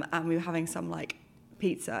 and we were having some, like,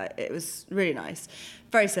 pizza. It was really nice.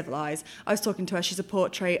 Very civilised. I was talking to her. She's a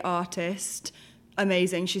portrait artist.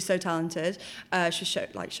 Amazing. She's so talented. She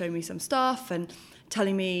showed me some stuff and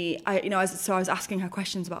telling me, I was asking her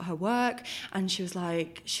questions about her work, and she was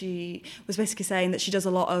basically saying that she does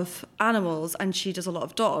a lot of animals and she does a lot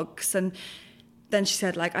of dogs. And then she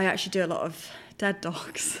said, like, I actually do a lot of dead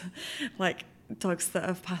dogs, like dogs that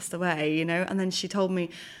have passed away, And then she told me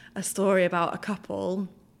a story about a couple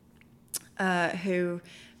who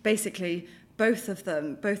basically both of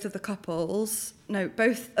the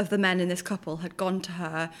men in this couple had gone to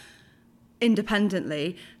her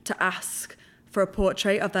independently to ask for a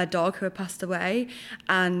portrait of their dog who had passed away,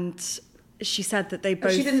 and she said that they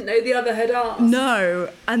both... She didn't know the other had asked. No,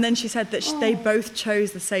 and then she said that they both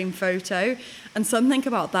chose the same photo, and something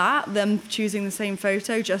about that, them choosing the same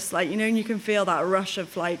photo, just like, and you can feel that rush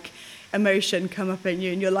of like emotion come up in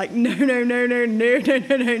you, and you're like, no,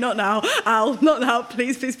 not now, Al, not now,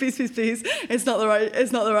 please, it's not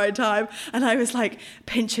the right time. And I was like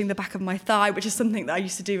pinching the back of my thigh, which is something that I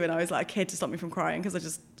used to do when I was like a kid to stop me from crying, because I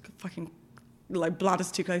just fucking like bladder's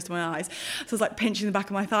too close to my eyes. So I was like pinching the back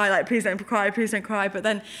of my thigh, like, please don't cry. But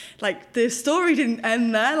then like the story didn't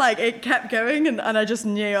end there, like it kept going, and I just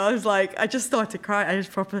knew. I was like, I just started crying. I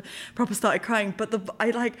just proper started crying. But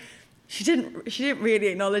she didn't really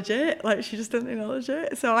acknowledge it. Like, she just didn't acknowledge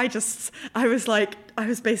it. So I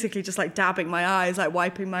was basically just like dabbing my eyes, like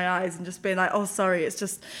wiping my eyes, and just being like, oh, sorry, it's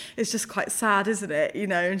just quite sad, isn't it?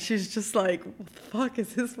 And she's just like, what the fuck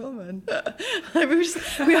is this woman? Like, we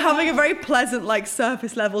were having a very pleasant, like,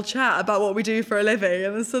 surface level chat about what we do for a living,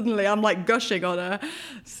 and then suddenly I'm like gushing on her.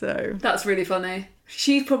 So that's really funny.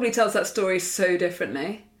 She probably tells that story so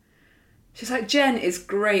differently. She's like, Jen is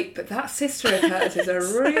great, but that sister of hers is a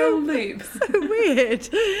real loop. So weird.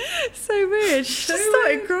 She just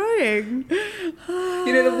started crying.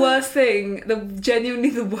 The worst thing,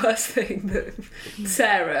 genuinely the worst thing that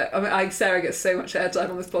Sarah gets so much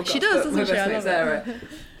airtime on this podcast. She does, doesn't she? My best mate Sarah.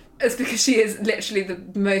 It's because she is literally the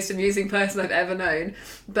most amusing person I've ever known.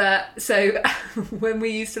 But so when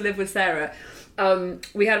we used to live with Sarah,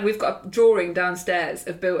 we've got a drawing downstairs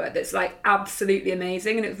of Bua that's like absolutely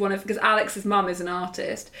amazing, and it was because Alex's mum is an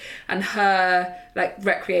artist, and her like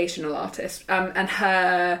recreational artist, and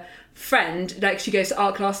her friend, like, she goes to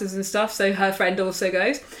art classes and stuff, so her friend also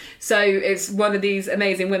goes. So it's one of these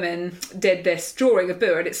amazing women did this drawing of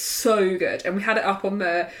Bua, and it's so good, and we had it up on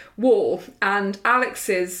the wall, and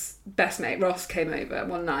Alex's best mate Ross came over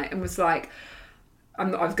one night and was like, I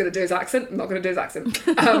was going to do his accent. I'm not going to do his accent.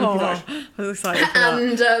 I was excited for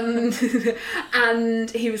that. And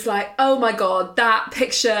he was like, oh my God, that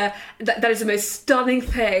picture, that is the most stunning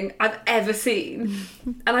thing I've ever seen.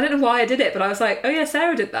 And I don't know why I did it, but I was like, oh yeah,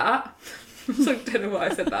 Sarah did that. So I don't know why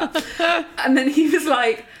I said that. And then he was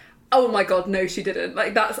like, oh my God, no, she didn't.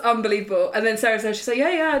 Like, that's unbelievable. And then Sarah said, she's like,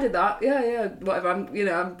 yeah, I did that. Yeah, whatever.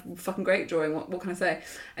 I'm fucking great at drawing. What can I say?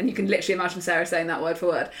 And you can literally imagine Sarah saying that word for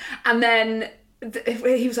word. And then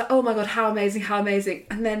he was like, oh my God, how amazing.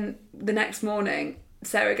 And then the next morning,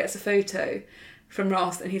 Sarah gets a photo from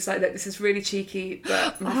Ross, and he's like, look, this is really cheeky,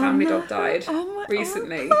 but my family dog died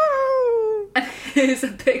recently. And here's a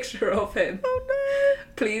picture of him. Oh no.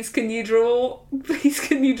 Please, can you draw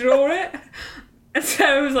it? And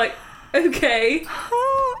Sarah was like, okay.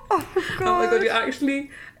 Oh God. Oh my God,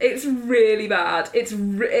 it's really bad.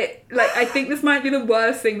 I think this might be the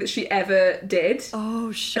worst thing that she ever did.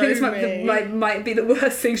 Oh, show I think this might be the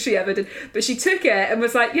worst thing she ever did. But she took it and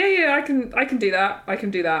was like, yeah, I can do that. I'm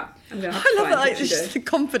gonna have to I love find that, like, what she did. the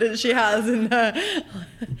confidence she has in her,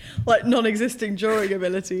 like, non-existing drawing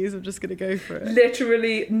abilities. I'm just gonna go for it.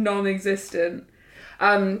 Literally non-existent.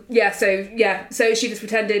 So she just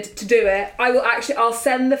pretended to do it. I'll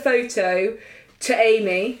send the photo to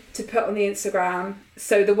Amy to put on the Instagram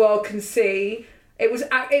so the world can see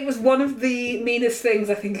It was one of the meanest things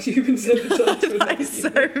I think humans ever done to That is so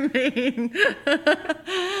mean.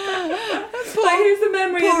 Like, here's the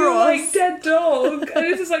memory of poor your like us. dead dog, and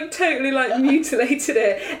it's just like totally like mutilated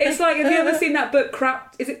it. It's like, have you ever seen that book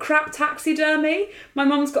Crap? Is it Crap Taxidermy? My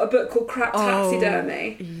mum's got a book called Crap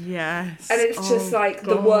Taxidermy, Yes. and it's just like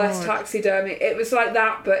the God. worst taxidermy. It was like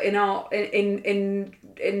that, but in art,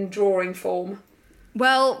 in drawing form.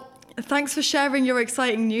 Well, thanks for sharing your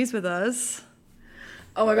exciting news with us.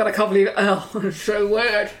 Oh my god, I can't believe it. Oh, it's so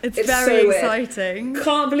weird. It's so very weird. exciting.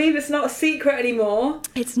 Can't believe it's not a secret anymore.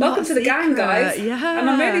 It's not Welcome a to the gang, secret, guys. yeah. And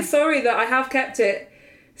I'm really sorry that I have kept it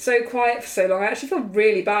so quiet for so long. I actually feel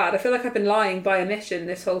really bad. I feel like I've been lying by omission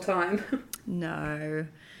this whole time. No.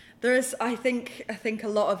 There is, I think a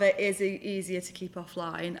lot of it is easier to keep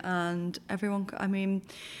offline, and everyone, I mean,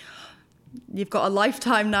 you've got a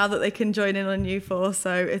lifetime now that they can join in on you for,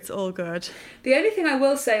 so it's all good. The only thing I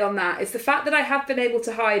will say on that is the fact that I have been able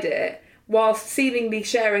to hide it whilst seemingly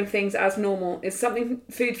sharing things as normal is something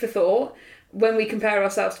food for thought when we compare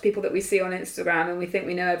ourselves to people that we see on Instagram and we think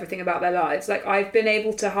we know everything about their lives. Like, I've been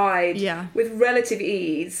able to hide with relative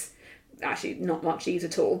ease, actually not much ease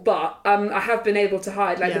at all, but I have been able to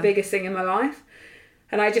hide the biggest thing in my life.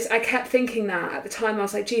 And I kept thinking that at the time. I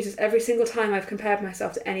was like, Jesus, every single time I've compared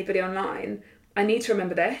myself to anybody online, I need to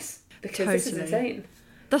remember this, because this is insane.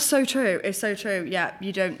 That's so true. It's so true. Yeah,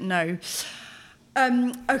 you don't know.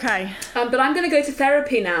 Okay. But I'm going to go to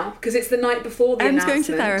therapy now, because it's the night before the Em's announcement.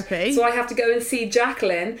 going to therapy. So I have to go and see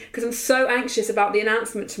Jacqueline, because I'm so anxious about the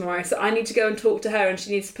announcement tomorrow. So I need to go and talk to her, and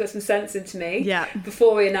she needs to put some sense into me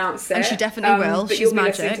before we announce it. And she definitely will. But She's you'll be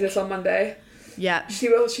magic. listening to this on Monday. Yeah. She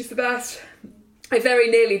will. She's the best. I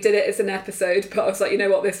very nearly did it as an episode, but I was like, you know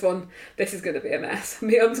what, this is going to be a mess. I'm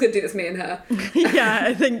just going to do this, me and her. Yeah,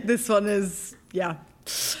 I think this one is, a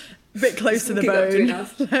bit close to the Keep that between bone.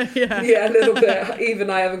 us. Yeah, a little bit. Even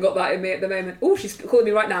I haven't got that in me at the moment. Oh, she's calling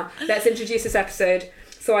me right now. Let's introduce this episode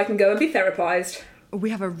so I can go and be therapised. We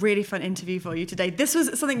have a really fun interview for you today. This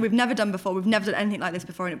was something we've never done before. We've never done anything like this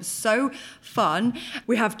before, and it was so fun.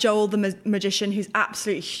 We have Joel, the magician, who's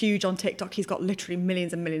absolutely huge on TikTok. He's got literally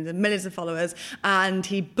millions and millions and millions of followers, and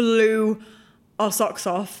he blew our socks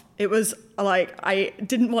off. It was like, I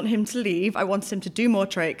didn't want him to leave. I wanted him to do more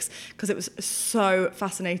tricks because it was so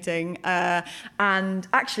fascinating. And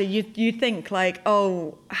actually, you'd think like,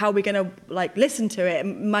 oh, how are we going to like listen to it?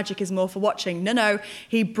 Magic is more for watching. No,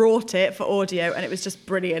 he brought it for audio, and it was just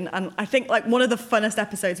brilliant. And I think like one of the funnest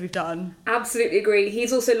episodes we've done. Absolutely agree.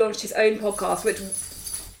 He's also launched his own podcast, which...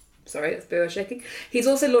 Sorry, that's Boo shaking. He's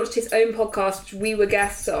also launched his own podcast, which we were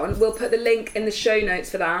guests on. We'll put the link in the show notes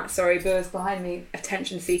for that. Sorry, Boo's behind me,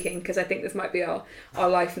 attention seeking, because I think this might be our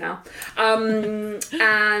life now.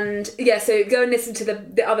 And yeah, so go and listen to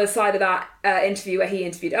the other side of that interview where he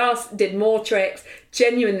interviewed us, did more tricks.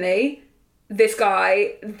 Genuinely, this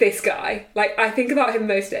guy, like, I think about him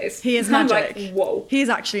most days. He is I'm magic. like, whoa. He is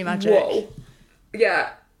actually magic. Whoa.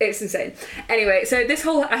 Yeah. It's insane. Anyway, so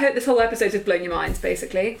I hope this whole episode has blown your minds,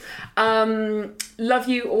 basically. Love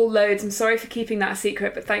you all loads. I'm sorry for keeping that a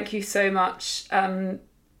secret, but thank you so much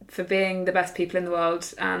for being the best people in the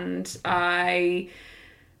world. And I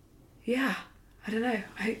don't know.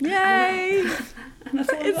 Yay!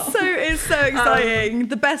 It's so exciting.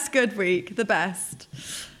 The best good week. The best.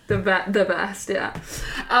 The best, yeah.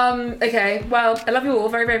 Okay, well, I love you all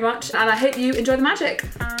very, very much, and I hope you enjoy the magic.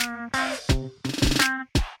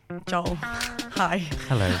 Joel, hi.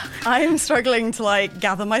 Hello. I'm struggling to like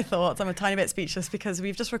gather my thoughts. I'm a tiny bit speechless because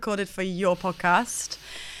we've just recorded for your podcast,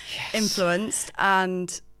 Influenced,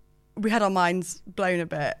 and we had our minds blown a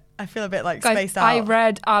bit. I feel a bit like Guys, spaced out. I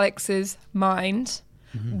read Alex's mind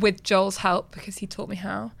with Joel's help because he taught me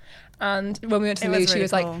how. And when we went to the loo, she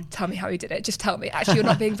was really like, cool. tell me how you did it. Just tell me. Actually, you're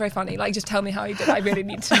not being very funny. Like, just tell me how you did it. I really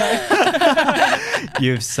need to know.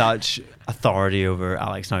 You have such authority over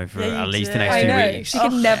Alex now for Yeah, you at least do. the next I 2 know. weeks. She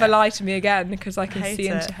can never lie to me again because I can hate see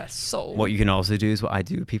into it. her soul. What you can also do is what I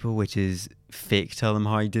do with people, which is fake tell them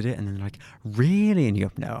how you did it, and then they're like, really? And you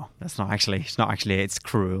go, no, it's not actually, it's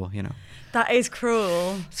cruel, you know. That is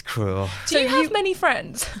cruel. It's cruel. Do you have many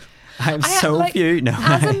friends? I'm so few. No.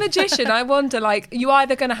 As a magician, I wonder, like, you're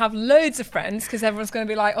either going to have loads of friends because everyone's going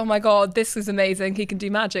to be like, oh my God, this is amazing, he can do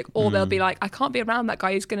magic. Or they'll be like, I can't be around that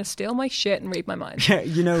guy, he's going to steal my shit and read my mind. Yeah,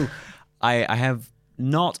 you know, I have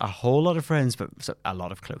not a whole lot of friends, but a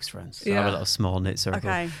lot of close friends. So I have a little small knit circle.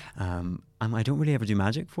 Okay. And I don't really ever do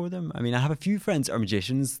magic for them. I mean, I have a few friends that are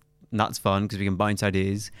magicians, and that's fun because we can bounce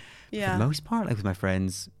ideas. Yeah. For the most part, like with my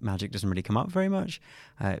friends, magic doesn't really come up very much.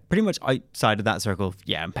 Pretty much outside of that circle,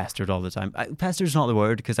 I'm pestered all the time. Pester's not the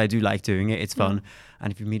word because I do like doing it. It's fun.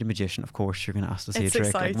 And if you meet a magician, of course, you're going to ask to see It's a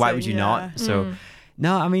trick. Like, exciting, why would you not? So,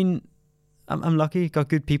 no, I mean, I'm lucky. Got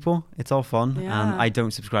good people. It's all fun. Yeah. And I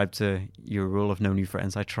don't subscribe to your rule of no new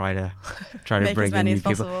friends. I try to Make bring as many in new as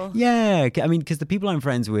people. possible. Yeah, I mean, because the people I'm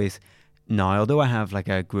friends with now, although I have like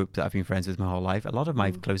a group that I've been friends with my whole life, a lot of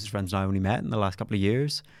my closest friends now I only met in the last couple of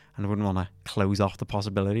years, and I wouldn't want to close off the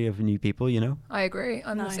possibility of new people, you know? I agree.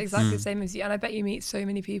 I'm Nice. exactly the same as you, and I bet you meet so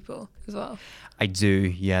many people as well. I do,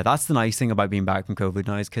 yeah. That's the nice thing about being back from COVID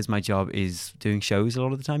now, is because my job is doing shows a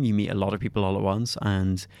lot of the time. You meet a lot of people all at once,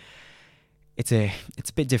 and it's a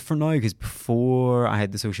bit different now, because before I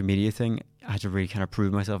had the social media thing, I had to really kind of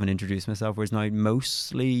prove myself and introduce myself, whereas now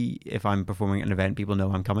mostly if I'm performing at an event, people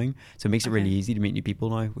know I'm coming, so it makes it really easy to meet new people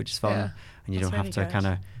now, which is fun. Yeah. And you That's don't have really to good. kind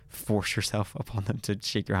of force yourself upon them to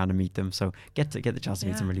shake your hand and meet them, so get the chance to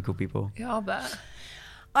meet some really cool people. Yeah, I'll bet.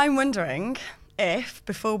 I'm wondering if,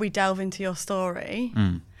 before we delve into your story,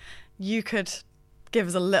 you could give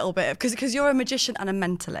us a little bit of, because you're a magician and a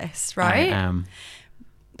mentalist, right? I am.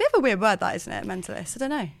 Bit of a weird word, that, isn't it? Mentalist. I don't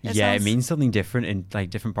know. It sounds- means something different in like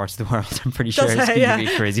different parts of the world. I'm pretty sure Does it's it? going to Yeah. be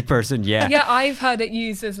a crazy person. Yeah. Yeah, I've heard it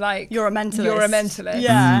used as like You're a mentalist. You're a mentalist.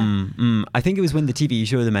 Yeah. I think it was when the TV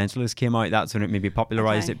show The Mentalist came out, that's when it maybe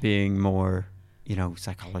popularized Okay. it being more,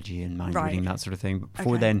 psychology and mind reading, Right. that sort of thing. But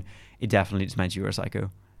before Okay. then, it definitely just meant you were a psycho.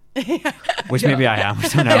 Which maybe I am. I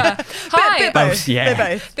don't know. Yeah. Hi. Bit Both, both. yeah. Bit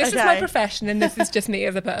both. This is Okay. my profession, and this is just me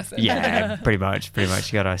as a person. Yeah, pretty much. You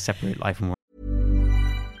got to separate life and work.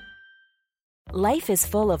 Life is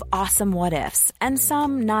full of awesome what ifs, and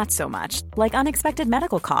some not so much, like unexpected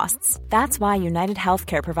medical costs. That's why United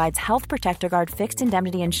Healthcare provides Health Protector Guard fixed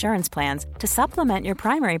indemnity insurance plans to supplement your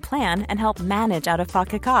primary plan and help manage out of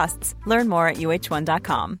pocket costs. Learn more at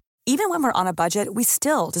uh1.com. Even when we're on a budget, we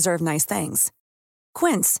still deserve nice things.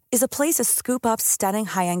 Quince is a place to scoop up stunning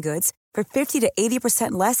high-end goods for 50 to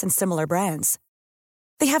 80% less than similar brands.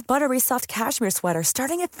 They have buttery soft cashmere sweaters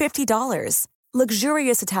starting at $50,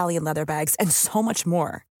 luxurious Italian leather bags, and so much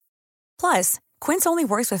more. Plus, Quince only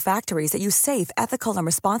works with factories that use safe, ethical, and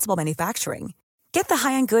responsible manufacturing. Get the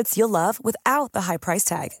high-end goods you'll love without the high price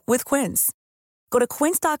tag with Quince. Go to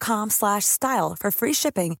quince.com/style for free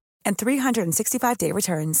shipping and 365-day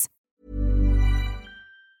returns.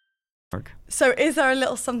 So is there a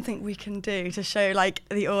little something we can do to show like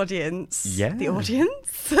the audience, Yeah. the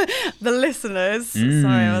listeners,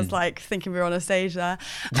 sorry, I was like thinking we were on a stage there,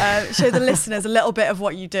 show the listeners a little bit of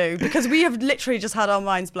what you do, because we have literally just had our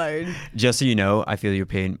minds blown. Just so you know, I feel your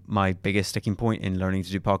pain. My biggest sticking point in learning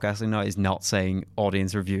to do podcasting now is not saying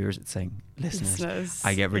audience or viewers, it's saying listeners.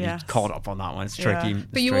 I get really yes. caught up on that one. It's Yeah. tricky. But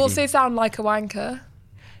It's you tricky. also sound like a wanker.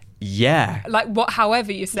 Yeah. Like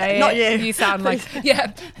however you say Not it. you. You sound like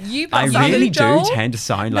you. I sound really like Joel. do tend to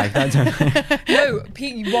sound like that. don't I?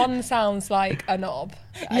 No, one sounds like a knob.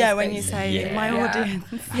 I Yeah, when think. you say Yeah. my Yeah. audience,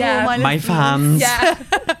 Yeah. all My listeners. fans. Yeah.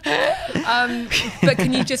 But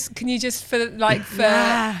can you just for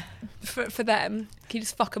Yeah. for them, can you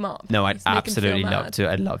just fuck them up? No, I'd Just make 'em feel absolutely love mad?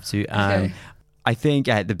 to. I'd love to. Okay. I think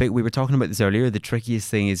the bit we were talking about this earlier, the trickiest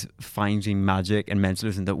thing is finding magic and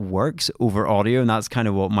mentalism that works over audio, and that's kind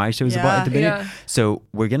of what my show is about at the minute. Yeah. So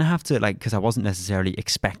we're gonna have to because I wasn't necessarily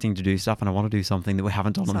expecting to do stuff, and I want to do something that we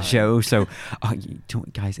haven't done on the show. So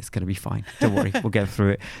guys, it's gonna be fine. Don't worry, we'll get through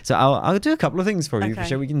it. So I'll do a couple of things for you for Okay.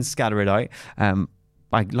 sure. We can scatter it out.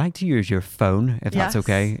 I'd like to use your phone, if that's Yes,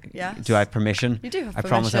 okay. yes. Do I have permission? You do have I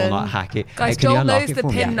promise I will not permission. hack it. Guys, Can you Joel unlock knows it the for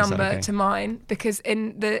me? pin Is that number okay? to mine because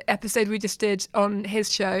in the episode we just did on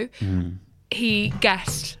his show, he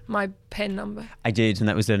guessed my pin number. I did, and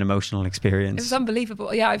that was an emotional experience. It was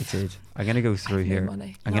unbelievable. Yeah, I did. I'm going to go through no here.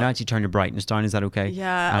 money. I'm going to actually turn your brightness down. Is that okay?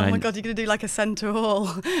 Yeah. And Oh my God, you're gonna do like a centre hall.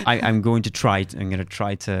 I'm going to try. I'm going to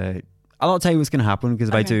try to. I'll not tell you what's going to happen, because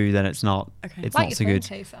if I Okay. do, then it's not. Okay. It's like not your so phone good.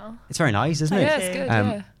 case, Al. It's very nice, isn't Oh, it? yeah, it's good.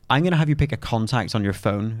 Yeah. I'm going to have you pick a contact on your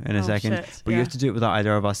phone in a Oh, second, shit, but you yeah. have to do it without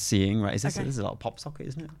either of us seeing. Right? This Okay. is a little pop socket,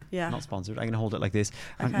 isn't it? Yeah. Not sponsored. I'm going to hold it like this.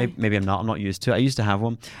 Okay. Maybe I'm not. I'm not used to it. I used to have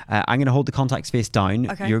one. I'm going to hold the contacts face down.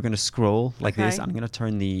 Okay. You're going to scroll like this. Okay. I'm going to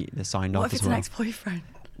turn the sound What off if as it's an well. ex-boyfriend?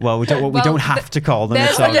 Well, we don't Well, have to call them.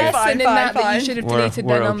 There's It's a all good. lesson Fine, in that fine, you should have We're deleted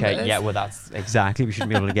their okay. numbers. Yeah, well, that's exactly. We should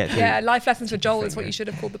be able to get through. Yeah, life lessons for Joel is what you should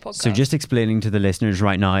have called the podcast. So just explaining to the listeners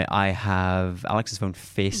right now, I have Alex's phone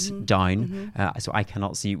face down, so I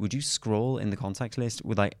cannot see. Would you scroll in the contact list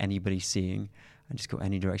without anybody seeing and just go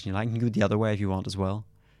any direction you like? You can go the other way if you want as well.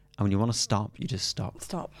 And when you want to stop, you just stop.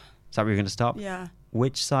 Stop. Is that where you're going to stop? Yeah.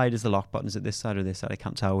 Which side is the lock button? Is it this side or this side? I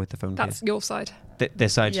can't tell with the phone That's case. your side.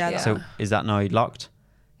 This side? Yeah, that So one. is that now locked?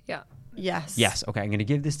 Yeah. Yes. Yes. Okay, I'm going to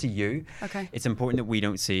give this to you. Okay. It's important that we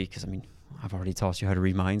don't see, because I mean, I've already taught you how to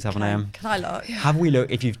read minds, haven't I? Can I look? Have we look?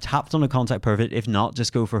 If you've tapped on a contact, perfect. If not,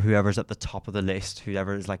 just go for whoever's at the top of the list,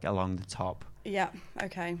 whoever is like along the top. Yeah.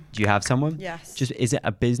 Okay. Do you have someone? Yes. Just, is it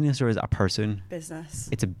a business or is it a person? Business.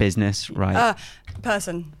 It's a business, right?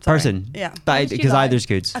 Person. Sorry. Person. Yeah. Because either's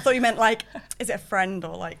good. I thought you meant like, is it a friend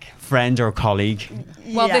or like? Friend or colleague.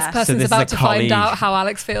 Well, this Yes. person's this is about a to find colleague. out how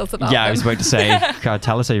Alex feels about Yeah, I them. was about to say. God,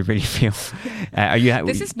 tell us how you really feel. Are you?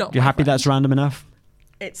 This is not You my happy friend. that's random enough?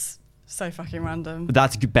 It's so fucking random. But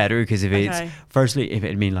that's better, because if it's Okay. firstly, if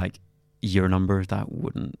it'd been like your number, that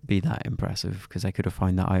wouldn't be that impressive, because I could have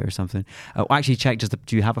found that out or something. Oh, actually, check.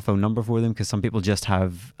 Do you have a phone number for them? Because some people just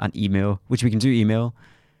have an email, which we can do email.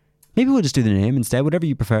 Maybe we'll just do the name instead, whatever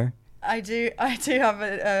you prefer. I do have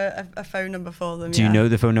a phone number for them. Do you know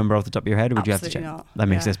the phone number off the top of your head, or would Absolutely you have to check? not. That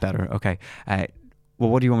makes Yeah. this better. Okay. Well,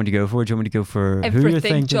 what do you want me to go for? Do you want me to go for who you're Everything,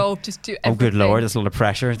 thinking? Joel. Just do Oh, everything. good lord, that's a lot of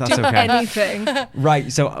pressure. That's Do okay. anything.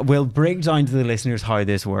 Right, so we'll break down to the listeners how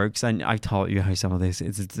this works, and I've taught you how some of this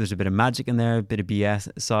is. There's a bit of magic in there, a bit of BS,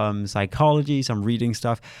 some psychology, some reading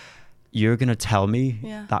stuff. You're going to tell me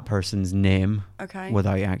that person's name Okay.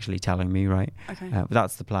 without actually telling me, right? Okay. But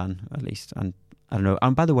that's the plan, at least. And I don't know.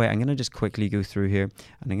 And by the way, I'm going to just quickly go through here,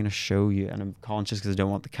 and I'm going to show you, and I'm conscious because I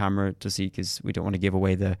don't want the camera to see, because we don't want to give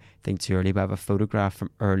away the thing too early, but I have a photograph from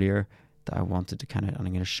earlier that I wanted to and I'm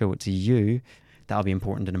going to show it to you. That'll be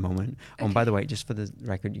important in a moment. Oh, and by the way, just for the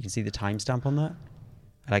record, you can see the timestamp on that?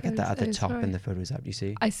 Like at the top in the photos app, do you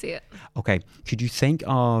see? I see it. Okay. Could you think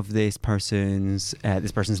of this person's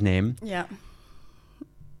name? Yeah.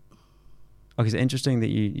 Okay, so interesting that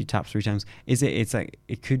you tap 3 times. It's like,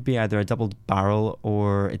 it could be either a double barrel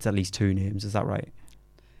or it's at least 2 names. Is that right?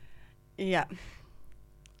 Yeah.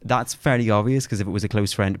 That's fairly obvious, because if it was a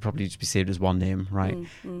close friend, it'd probably just be saved as 1 name, right?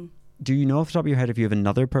 Do you know off the top of your head if you have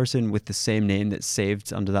another person with the same name that's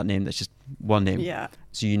saved under that name that's just 1 name? Yeah.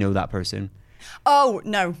 So you know that person. Oh,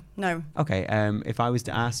 no. Okay, if I was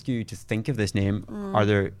to ask you to think of this name, are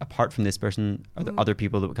there, apart from this person, are there other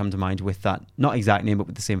people that would come to mind with that, not exact name, but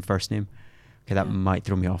with the same first name? Okay, that might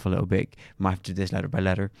throw me off a little bit. Might have to do this letter by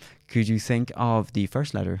letter. Could you think of the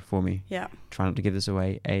first letter for me? Yeah. Try not to give this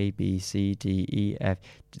away. A, B, C, D, E, F.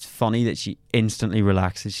 It's funny that she instantly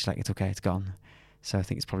relaxes. She's like, it's okay, it's gone. So I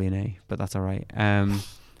think it's probably an A, but that's all right.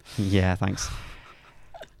 Yeah, thanks.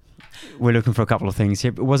 We're looking for a couple of things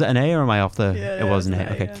here. Was it an A, or am I off the... Yeah, it was an A. A,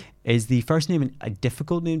 Okay. yeah. Is the first name a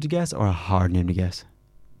difficult name to guess or a hard name to guess?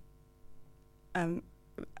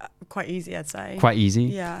 Quite easy, I'd say. Quite easy?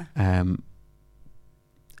 Yeah.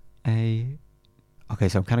 Okay,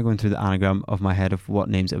 so I'm kind of going through the anagram of my head of what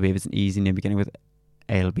names it'll be. If it's an easy name beginning with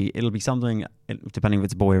A, it'll be something, depending if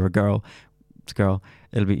it's a boy or a girl. It's a girl.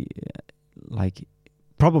 It'll be like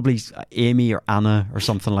probably Amy or Anna or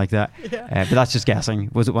something like that. Yeah. But that's just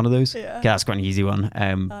guessing. Was it one of those? Yeah. Okay, that's quite an easy one.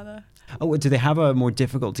 Anna. Oh, do they have a more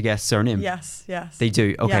difficult to guess surname? Yes. They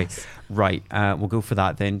do. Okay, Yes. right. We'll go for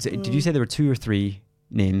that then. Did you say there were 2 or 3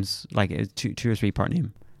 names, like a 2 or 3 part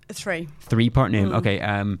name? 3. 3 part name. Okay.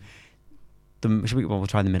 We'll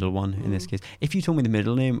try the middle one in this case. If you told me the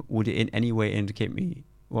middle name, would it in any way indicate me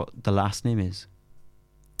what the last name is?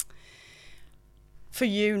 For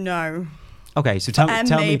you, no. Okay, so tell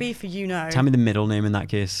maybe me. for you, no. Tell me the middle name in that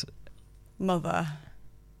case. Mother.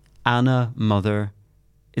 Anna Mother.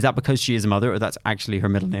 Is that because she is a mother, or that's actually her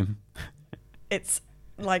middle name? It's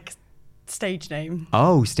like stage name.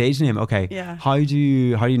 Oh, stage name. Okay. Yeah. How do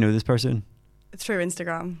you know this person? Through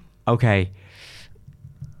Instagram. Okay.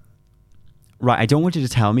 Right, I don't want you to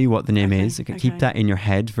tell me what the name Okay, is. Okay, okay. keep that in your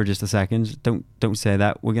head for just a second. Don't say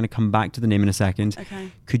that. We're going to come back to the name in a second.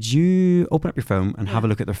 Okay. Could you open up your phone and have a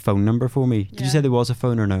look at their phone number for me? Did you Yeah. say there was a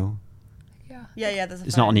phone or no? Yeah, there's a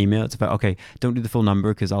It's phone. not an email. It's about, okay, don't do the full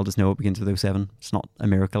number because I'll just know it begins with 07. It's not a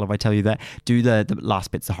miracle if I tell you that. Do the last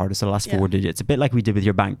bit's the hardest, so the last 4 digits. A bit like we did with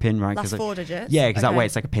your bank pin, right? Last 'Cause 4 digits? Yeah, because that way Okay.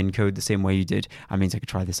 it's like a pin code the same way you did. I mean, I could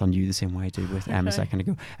try this on you the same way I did with a second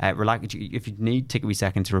ago. Relax. If you need, take a wee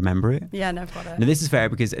second to remember it. Yeah, no, I've got it. Now, this is fair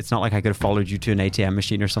because it's not like I could have followed you to an ATM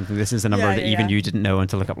machine or something. This is a number that even you didn't know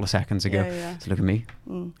until a couple of seconds ago. Yeah. So look at me.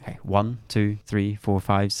 Okay, 1, 2, 3, 4,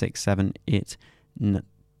 5, 6, 7, 8.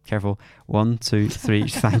 Careful. 1, 2, 3.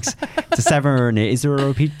 Thanks. To 7 or an 8. Is there a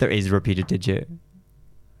repeat? There is a repeated digit.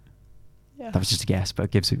 Yeah. That was just a guess, but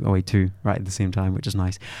it gives away 2 right at the same time, which is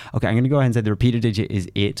nice. Okay, I'm going to go ahead and say the repeated digit is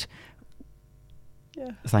 8.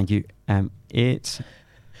 Yeah. Thank you. 8.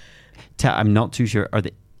 I'm not too sure. Are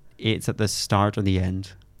the 8s at the start or the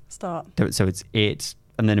end? Start. So it's 8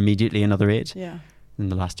 and then immediately another 8. Yeah.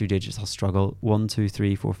 And the last 2 digits I'll struggle. 1, 2,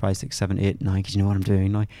 3, 4, 5, 6, 7, 8, 9. Because you know what I'm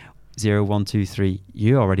doing now. 0, 1, 2, 3.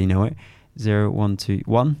 You already know it. 0, 1, 2,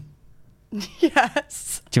 1.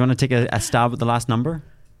 Yes. Do you want to take a stab at the last number?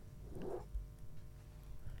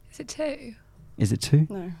 Is it 2? Is it 2?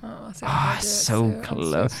 No. Oh, So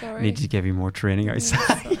close. I need to give you more training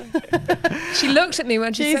outside. She looked at me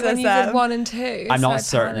when she said when you did 1 and 2. I'm so not I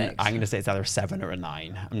certain. panicked. I'm going to say it's either a 7 or a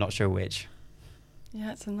 9. I'm not sure which.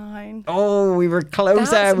 Yeah, it's a 9. Oh, we were close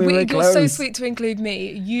there. We were You're close. so sweet to include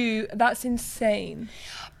me. That's insane.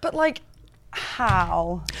 But like,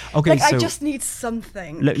 how? Okay, like, so I just need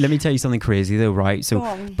something. let me tell you something crazy though, right? Go So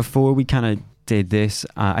on. before we kind of did this,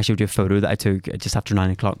 I showed you a photo that I took just after 9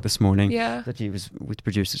 o'clock this morning. Yeah. That you was with the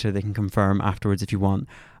producer, so they can confirm afterwards if you want.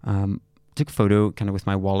 Took a photo kind of with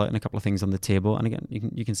my wallet and a couple of things on the table, and again,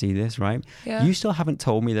 you can see this, right? Yeah. You still haven't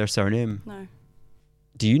told me their surname. No.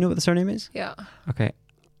 Do you know what the surname is? Yeah. Okay.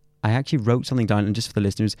 I actually wrote something down, and just for the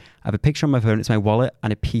listeners, I have a picture on my phone. It's my wallet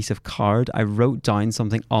and a piece of card. I wrote down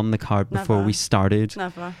something on the card before Never. we started.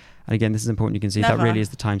 Never. And again, this is important. You can see Never. that really is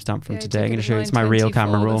the timestamp from Yeah, today. I'm took going to it show you. at It's my real 9:24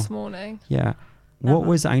 camera roll. this morning. Yeah. Never. What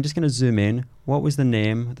was? I'm just going to zoom in. What was the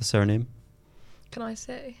name? The surname? Can I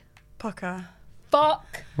say? Pucker.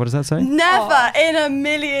 Fuck. What does that say? Never in a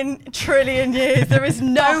million trillion years. There is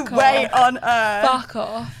no Fuck way off. on earth. Fuck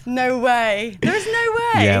off. No way. There is no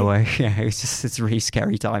way. Yeah, well, yeah. It's a really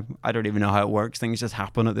scary time. I don't even know how it works. Things just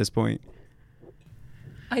happen at this point.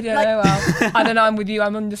 I don't know, Al. I don't know. I'm with you.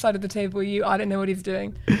 I'm on the side of the table with you. I don't know what he's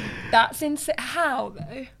doing. That's insane. How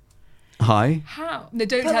though? Hi. How? No,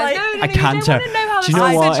 don't But tell. like- No, I can't you tell. don't want to know how Do you know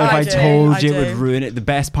I what? said If I I do. told I you, it would do. ruin it. The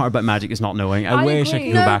best part about magic is not knowing. I I wish I agree.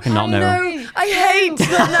 could go No, back and not I know. know. I hate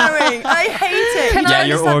not knowing. I hate it. Can You I Yeah,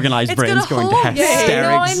 your understand? organised It's brain's gonna going to haunt me.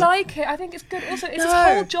 hysterics. No, I like it. I think it's good. Also, it's his No.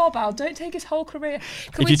 whole job, Al. Don't take his whole career.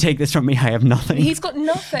 Can If you take this from me, I have nothing. He's got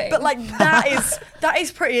nothing. But like that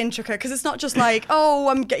is pretty intricate because it's not just like, oh,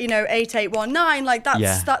 I'm 8819. Like that's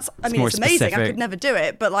Yeah. I It's mean more it's amazing. I specific. could never do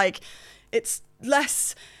it, but like it's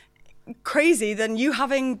less crazy than you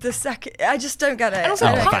having the second. I just don't get it. And also, I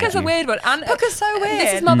don't thank Pucker's a you. weird one. And Pucker's so This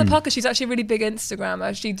is weird. Mother Pucker. She's actually a really big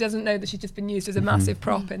Instagrammer. She doesn't know that she's just been used as a massive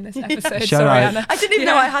prop in this episode. Shout Sorry, out. Anna. I didn't even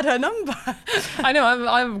know I had her number. I know.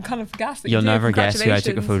 I'm kind of gassed. that you You'll do. never guess who I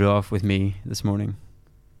took a Congratulations. photo of with me this morning.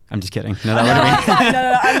 I'm just kidding. No, that would have been.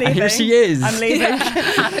 no, I'm leaving. And here she is. I'm leaving.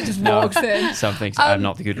 Anna just No, walks in. something. I'm Um,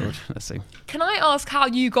 not the good word. Let's see. Can I ask how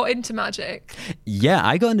you got into magic? Yeah,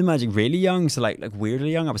 I got into magic really young. So like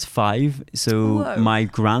weirdly young. I was 5. So Whoa. my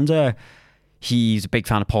granda, he's a big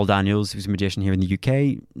fan of Paul Daniels, who's a magician here in the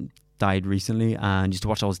UK. Died recently and used to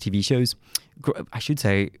watch all his TV shows. I should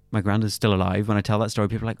say my granddad's still alive. When I tell that story,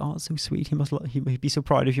 people are like, "Oh, it's so sweet. He'd be so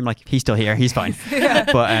proud of you." I'm like, "He's still here. He's fine."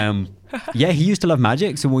 But yeah, he used to love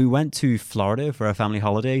magic. So when we went to Florida for a family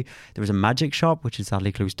holiday, there was a magic shop which is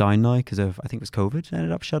sadly closed down now because of I think it was COVID.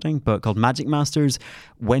 Ended up shutting, but called Magic Masters.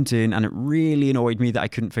 Went in and it really annoyed me that I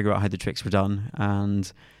couldn't figure out how the tricks were done.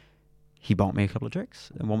 And he bought me a couple of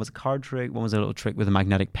tricks. And one was a card trick, one was a little trick with a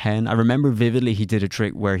magnetic pen. I remember vividly he did a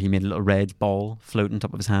trick where he made a little red ball float on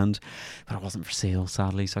top of his hand, but it wasn't for sale,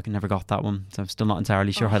 sadly, so I never got that one. So I'm still not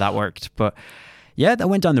entirely sure how that worked. But yeah, that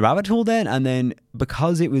went down the rabbit hole then. And then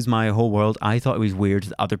because it was my whole world, I thought it was weird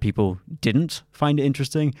that other people didn't find it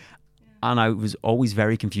interesting. And I was always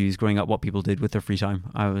very confused growing up what people did with their free time.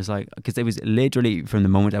 I was like, because it was literally from the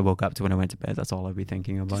moment I woke up to when I went to bed, that's all I'd be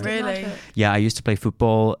thinking about. Really? Yeah, I used to play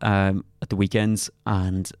football at the weekends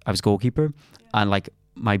and I was goalkeeper. And like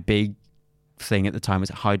my big thing at the time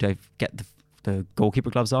was how do I get the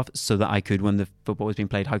goalkeeper gloves off so that I could, when the football was being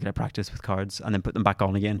played, how could I practice with cards and then put them back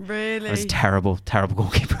on again? Really? I was a terrible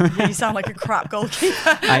goalkeeper. Yeah, you sound like a crap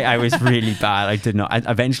goalkeeper. I was really bad. I did not.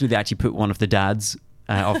 Eventually, they actually put one of the dads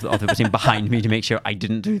of the team behind me to make sure I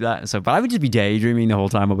didn't do that. So, but I would just be daydreaming the whole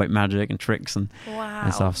time about magic and tricks and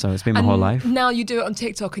stuff. So it's been my whole life. Now you do it on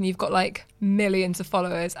TikTok and you've got like millions of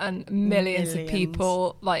followers and millions of Millions.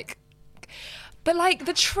 people like. But like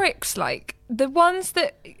the tricks, like the ones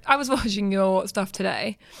that I was watching your stuff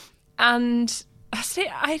today, and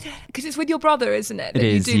because it's with your brother, isn't it? That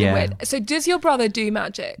It is, you do yeah. them with. So does your brother do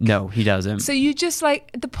magic? No, he doesn't. So you just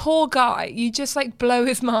like the poor guy, you just like blow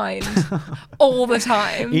his mind all the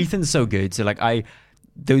time. Ethan's so good. So like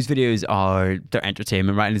those videos they're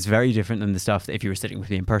entertainment, right? And it's very different than the stuff that if you were sitting with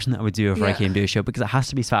me in person that I would do if I Yeah. came to a show, because it has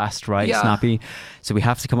to be fast, right? Yeah. Snappy. So we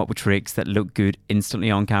have to come up with tricks that look good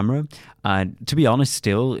instantly on camera. And to be honest,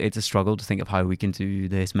 still, it's a struggle to think of how we can do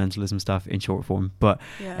this mentalism stuff in short form. But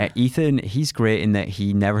Yeah. Ethan, he's great in that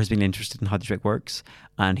he never has been interested in how the trick works.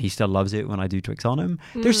 And he still loves it when I do tricks on him.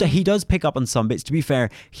 He does pick up on some bits. To be fair,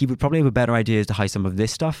 he would probably have a better idea as to how some of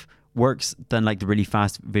this stuff works than like the really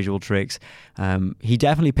fast visual tricks. He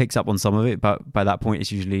definitely picks up on some of it, but by that point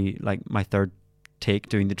it's usually like my third take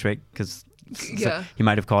doing the trick because Yeah. he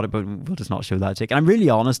might have caught it, but we'll just not show that trick. And I'm really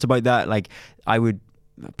honest about that. Like,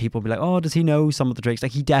 people be like, oh, does he know some of the tricks?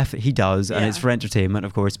 Like, he does, and it's for entertainment,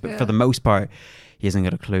 of course, but for the most part, he hasn't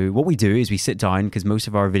got a clue. What we do is we sit down, because most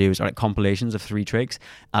of our videos are like compilations of 3 tricks.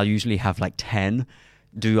 I'll usually have like 10,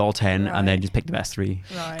 do all 10, and then just pick the best 3.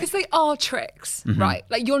 Because they are tricks, right?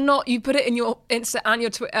 Like, you put it in your Insta and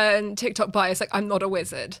your TikTok bio, it's like, I'm not a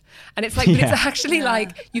wizard. And it's like, but it's actually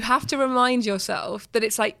like, you have to remind yourself that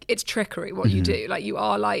it's like, it's trickery what you do. Like, you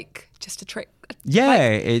are like just a trick. Yeah,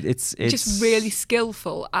 like, it's just really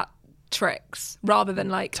skillful at tricks rather than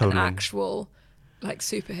like an actual like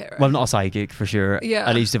superhero. Well, not a psychic for sure. Yeah.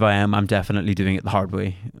 At least if I am, I'm definitely doing it the hard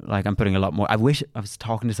way. Like, I'm putting a lot more. I wish I was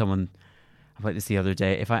talking to someone about this the other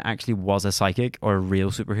day. If I actually was a psychic or a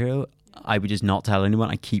real superhero, I would just not tell anyone.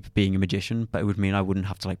 I keep being a magician, but it would mean I wouldn't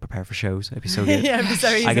have to like prepare for shows. It'd be so good. It'd be so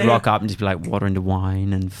easy. I could rock up and just be like water into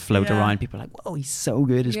wine and float around. People are like, whoa, he's so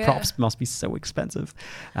good. His props must be so expensive.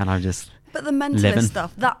 And I'm just... But the mentalist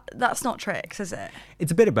stuff, that's not tricks, is it?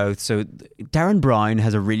 It's a bit of both. So Darren Brown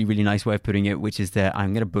has a really, really nice way of putting it, which is that,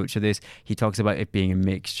 I'm going to butcher this, he talks about it being a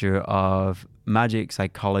mixture of magic,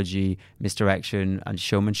 psychology, misdirection, and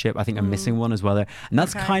showmanship. I think I'm missing one as well there. And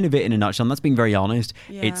that's kind of it in a nutshell. And that's being very honest.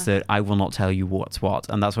 Yeah. It's that I will not tell you what's what.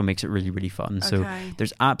 And that's what makes it really, really fun. So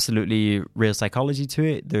there's absolutely real psychology to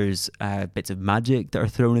it. There's bits of magic that are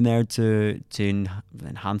thrown in there to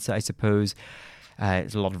enhance it, I suppose.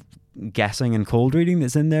 There's a lot of guessing and cold reading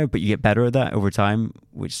that's in there, but you get better at that over time,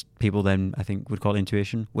 which people then I think would call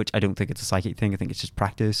intuition, which I don't think it's a psychic thing. I think it's just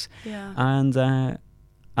practice. And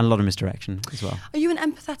a lot of misdirection as well. Are you an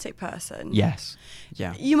empathetic person? Yes.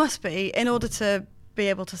 Yeah. You must be, in order to be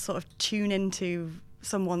able to sort of tune into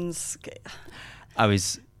someone's... I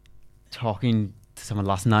was talking to someone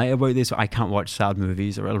last night about this. I can't watch sad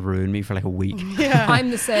movies or it'll ruin me for like a week.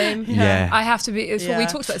 I'm the same. Yeah. I have to be. It's what we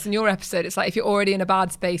talked about this in your episode. It's like, if you're already in a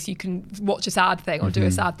bad space, you can watch a sad thing or do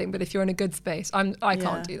a sad thing, but if you're in a good space, I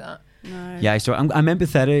can't do that. No. Yeah, so I'm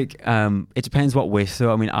empathetic. It depends what with.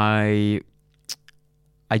 So I mean, I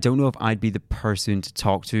don't know if I'd be the person to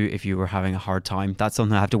talk to if you were having a hard time. That's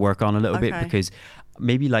something I have to work on a little bit, because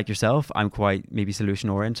maybe like yourself, I'm quite maybe solution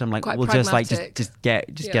oriented. I'm like, quite well, pragmatic. just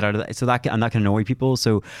get out of that. So that can annoy people.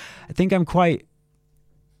 So I think I'm quite.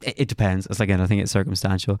 It depends. It's again, I think it's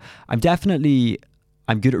circumstantial. I'm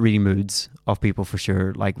good at reading moods of people for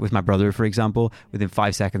sure. Like with my brother, for example, within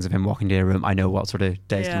 5 seconds of him walking into a room, I know what sort of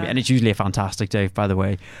day it's going to be. And it's usually a fantastic day, by the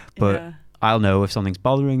way. But I'll know if something's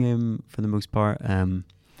bothering him for the most part.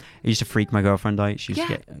 I used to freak my girlfriend out. She used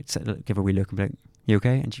to give her a wee look and be like, you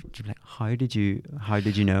okay? And she'd be like, how did you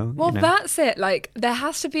know? Well, you know? that's it. Like, there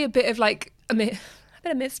has to be a bit of like a bit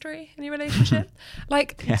of mystery in your relationship.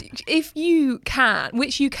 Like, if you can,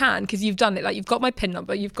 which you can, because you've done it. Like, you've got my PIN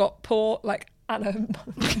number. You've got poor, like, Anna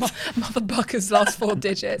Motherbucker's last 4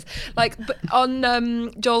 digits. Like, but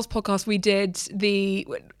on Joel's podcast, we did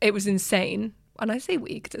it was insane. And I say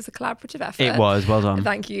we because it's a collaborative effort. It was, well done.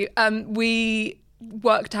 Thank you. We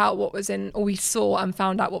worked out what was in, or we saw and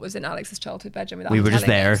found out what was in Alex's childhood bedroom without we were just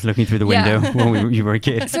there us. Looking through the window when you were a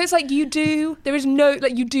kid. So it's like you do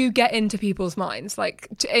get into people's minds, like,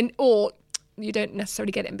 or you don't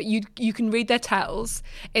necessarily get in, but you can read their tells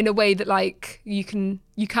in a way that like you can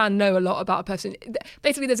know a lot about a person.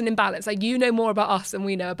 Basically, there's an imbalance. Like, you know more about us than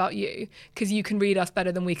we know about you because you can read us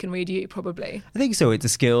better than we can read you, probably. I think so. It's a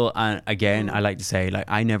skill, and again, I like to say, like,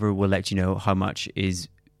 I never will let you know how much is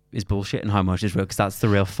bullshit and how much is real, because that's the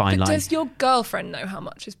real fine line. Does your girlfriend know how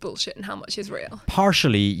much is bullshit and how much is real?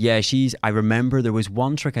 Partially, yeah. I remember there was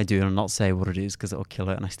one trick I do, and I'll not say what it is because it'll kill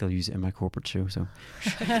it, and I still use it in my corporate show. So,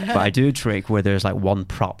 but I do a trick where there's like one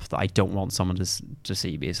prop that I don't want someone to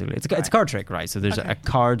see. Basically, it's a card trick, right? So there's a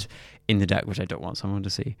card in the deck which I don't want someone to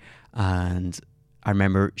see, and I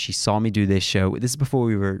remember she saw me do this show. This is before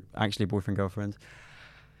we were actually boyfriend girlfriend.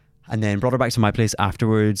 And then brought her back to my place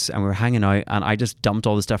afterwards, and we were hanging out, and I just dumped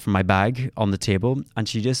all the stuff from my bag on the table, and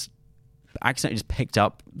she just accidentally just picked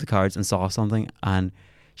up the cards and saw something, and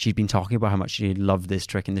she'd been talking about how much she loved this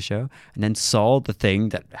trick in the show, and then saw the thing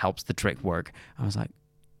that helps the trick work. I was like,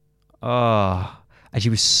 oh, and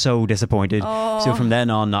she was so disappointed. Oh. So from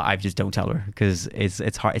then on, I just don't tell her, because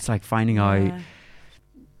it's hard. It's like finding out.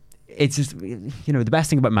 It's just, the best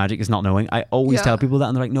thing about magic is not knowing. I always tell people that,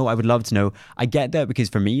 and they're like, no, I would love to know. I get that, because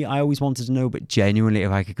for me, I always wanted to know, but genuinely, if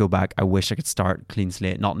I could go back, I wish I could start clean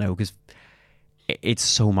slate, not know, because it's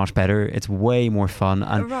so much better. It's way more fun,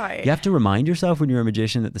 and you have to remind yourself when you're a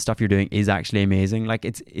magician that the stuff you're doing is actually amazing. Like,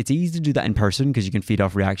 it's easy to do that in person because you can feed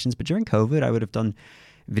off reactions, but during COVID, I would have done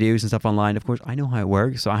videos and stuff online. Of course, I know how it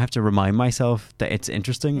works, so I have to remind myself that it's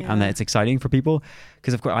interesting and that it's exciting for people,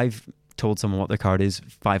 because of course I've told someone what their card is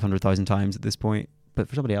 500,000 times at this point. But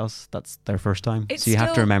for somebody else, that's their first time. It's so you have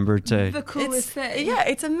to still remember to... the coolest thing. Yeah,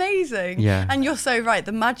 it's amazing. Yeah. And you're so right.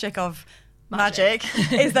 The magic of magic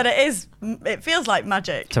is that it feels like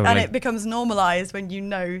magic. Totally. And it becomes normalized when you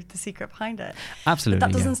know the secret behind it. Absolutely. But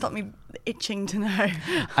that doesn't yeah. stop me itching to know.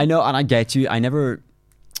 I know, and I get you.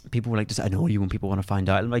 People were like, just annoy you when people want to find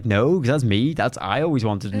out. I'm like, no, because that's me. I always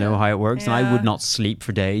wanted to know how it works, and I would not sleep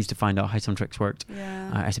for days to find out how some tricks worked.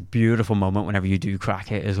 Yeah. It's a beautiful moment whenever you do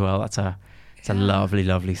crack it as well. It's a lovely,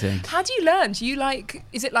 lovely thing. How do you learn? Do you like,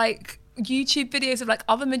 is it like YouTube videos of like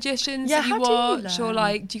other magicians that you how do you watch, or learn?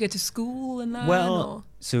 like do you go to school and learn? Well,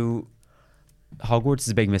 so Hogwarts is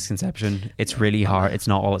a big misconception. It's really hard. It's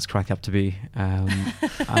not all it's cracked up to be. And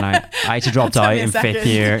I had to drop Took out me a in fifth second.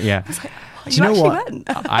 year. Yeah. Do you know actually what? went?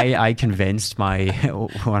 I convinced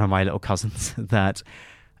one of my little cousins that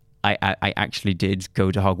I actually did go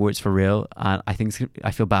to Hogwarts for real, and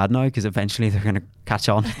I feel bad now because eventually they're going to catch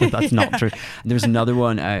on. But that's not true. And there's another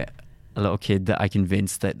one, a little kid that I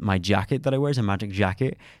convinced that my jacket that I wear is a magic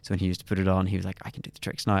jacket. So when he used to put it on, he was like, I can do the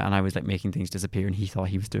tricks now. And I was like making things disappear, and he thought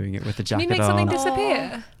he was doing it with the Can jacket you make on. something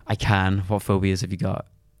disappear? I can. What phobias have you got?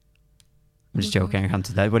 I'm just joking. I can't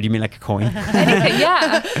do that. What do you mean, like a coin? Anything,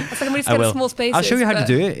 yeah. It's like I'm really scared of small spaces. I'll show you how to but-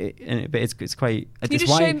 do it, but it's quite. Can you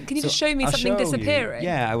just show me I'll something show you. disappearing?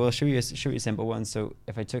 Yeah, I will show you a simple one. So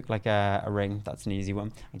if I took like a ring, that's an easy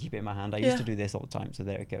one. I keep it in my hand. I used to do this all the time. So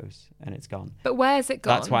there it goes, and it's gone. But where's it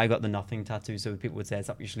gone? That's why I got the nothing tattoo. So people would say it's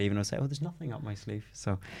up your sleeve, and I'd say, oh, there's nothing up my sleeve.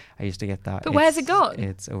 So I used to get that. But where's it gone?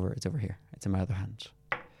 It's over here. It's in my other hand.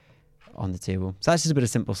 On the table. So that's just a bit of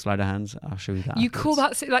simple sleight of hand. I'll show you that. You call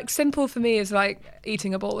that like simple for me is like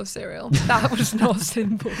eating a bowl of cereal. That was not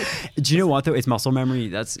simple. Do you know what though? It's muscle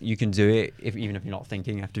memory. You can do it even if you're not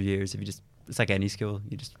thinking after years. It's like any skill.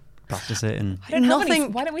 You just practice it and I don't have Nothing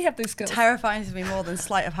any, why don't we have those skills? Terrifies me more than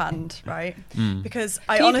sleight of hand, right? Because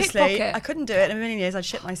I Can you honestly, pickpocket? I couldn't do it in a million years. I'd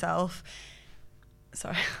shit myself.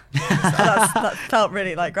 Sorry. that felt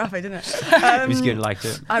really like graphic, didn't it? it was good. Liked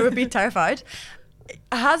it. I would be terrified.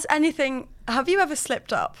 Have you ever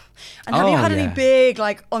slipped up? And have you had any big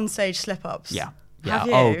like onstage slip ups? Yeah. Have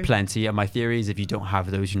you? Oh, plenty. And my theory is if you don't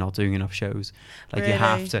have those, you're not doing enough shows. Like you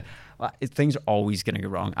have Really? to. Things are always going to go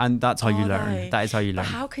wrong, and that's how you Are learn. they? That is how you learn.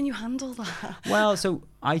 But how can you handle that? Well, so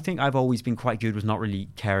I think I've always been quite good with not really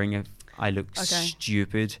caring if I look Okay.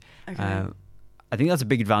 stupid. Okay. I think that's a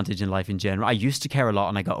big advantage in life in general. I used to care a lot,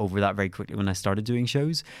 and I got over that very quickly when I started doing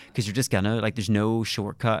shows, because you're just gonna, like, there's no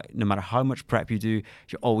shortcut. No matter how much prep you do,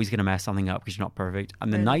 you're always gonna mess something up because you're not perfect.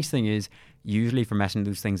 And the nice thing is, usually for messing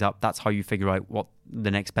those things up, that's how you figure out what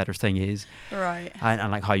the next better thing is. Right.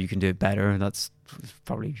 And like how you can do it better. That's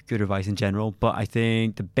probably good advice in general. But I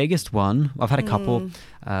think the biggest one, I've had a couple.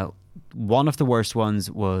 One of the worst ones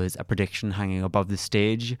was a prediction hanging above the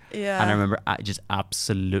stage. Yeah. And I remember just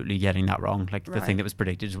absolutely getting that wrong. Like the thing Right. that was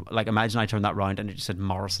predicted. Like imagine I turned that round and it just said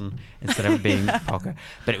Morrison instead of it being Poker.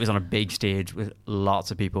 But it was on a big stage with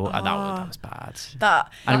lots of people, and that was bad.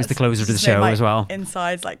 And it was the closer to the show as well.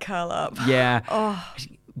 Insides like curl up. Yeah. Oh,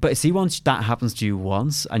 But see, once that happens to you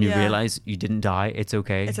once and you Yeah. realise you didn't die, it's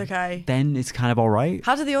okay. it's okay. Then it's kind of all right.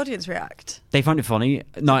 How did the audience react? They found it funny.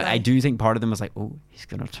 No, Okay. I do think part of them was like, "Oh, he's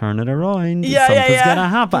gonna turn it around. Yeah, yeah, Something's yeah. gonna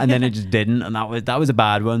happen," and then it just didn't, and that was a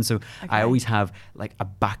bad one. So I Okay. always have like a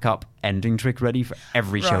backup ending trick ready for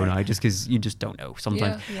every show Right. now, just because you just don't know.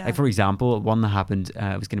 Sometimes, Yeah. like for example, one that happened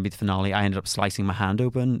was going to be the finale. I ended up slicing my hand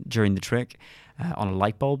open during the trick. On a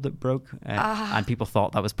light bulb that broke, and people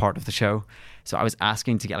thought that was part of the show. So I was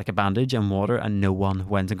asking to get like a bandage and water, and no one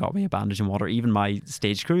went and got me a bandage and water. Even my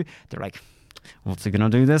stage crew, they're like, "What's he gonna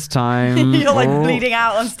do this time?" You're like Oh. bleeding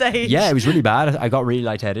out on stage. Yeah, it was really bad. I got really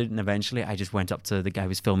lightheaded, and eventually I just went up to the guy who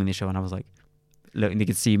was filming the show, and I was like, look, and they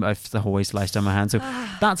could see the whole way sliced down my hand. So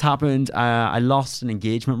that's happened. I lost an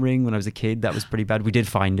engagement ring when I was a kid. That was pretty bad. We did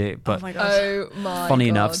find it, but Oh my god. Oh my funny God.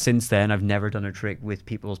 enough, since then I've never done a trick with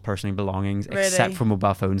people's personal belongings Really? except for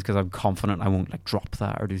mobile phones, because I'm confident I won't like drop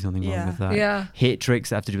that or do something wrong Yeah. with that. Yeah. Hate tricks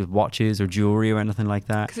that have to do with watches or jewelry or anything like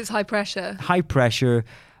that. Because it's high pressure. High pressure.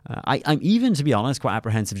 I'm even, to be honest, quite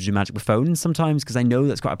apprehensive to do magic with phones sometimes, because I know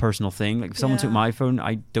that's quite a personal thing. Like if someone Yeah. took my phone,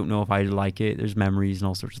 I don't know if I'd like it. There's memories and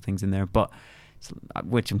all sorts of things in there, but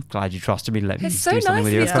which I'm glad you trusted me to let me It's do so something nice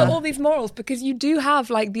with that your it's phone. got all these morals, because you do have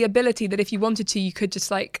like the ability that if you wanted to, you could just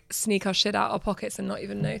like sneak our shit out our pockets and not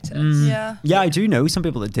even notice. Yeah. Yeah, I do know some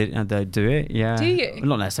people that do it. Yeah. Do you? I'm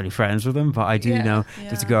not necessarily friends with them, but I do Yeah. know.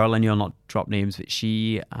 There's a Yeah. girl, and you'll not drop names, but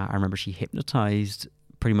she, I remember she hypnotized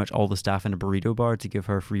pretty much all the staff in a burrito bar to give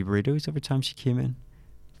her free burritos every time she came in.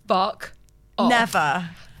 Fuck. Never.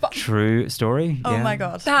 True story. Oh yeah. my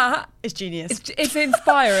God. That It's genius. it's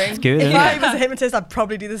inspiring. It's good. If Isn't I it? was a hypnotist, I'd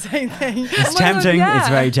probably do the same thing. It's Oh my God, tempting. yeah. It's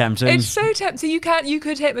very tempting. It's so tempting. You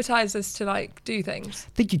could hypnotize us to like do things.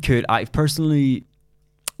 I think you could. I personally,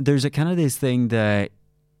 there's a kind of this thing that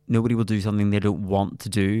nobody will do something they don't want to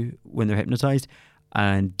do when they're hypnotized,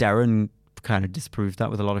 and Darren kind of disproved that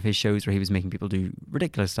with a lot of his shows where he was making people do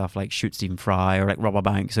ridiculous stuff like shoot Stephen Fry or like rob a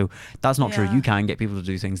bank. So that's not true. Yeah. You can get people to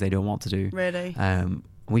do things they don't want to do. Really?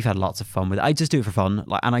 We've had lots of fun with it. I just do it for fun.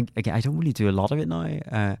 Like, and I don't really do a lot of it now.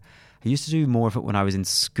 I used to do more of it when I was in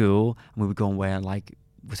school, and we would go away and like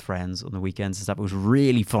with friends on the weekends and stuff. It was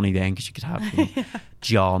really funny then because you could have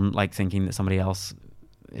John like thinking that somebody else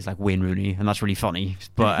is like Wayne Rooney, and that's really funny.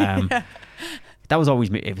 But that was always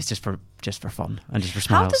me. It was just for fun and just for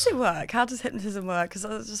smiles. How does it work? How does hypnotism work? Because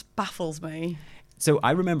it just baffles me. So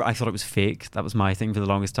I remember I thought it was fake. That was my thing for the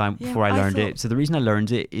longest time before I learned it. So the reason I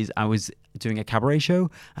learned it is I was doing a cabaret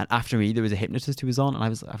show, and after me there was a hypnotist who was on, and I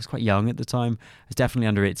was quite young at the time. I was definitely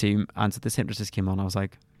under 18, and so this hypnotist came on. I was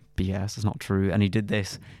like, BS, it's not true. And he did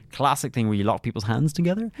this classic thing where you lock people's hands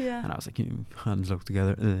together. Yeah. And I was like, hands locked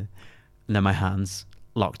together. And then my hands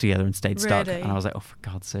locked together and stayed stuck. Really? And I was like, oh, for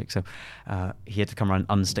God's sake. So he had to come around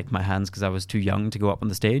and unstick my hands because I was too young to go up on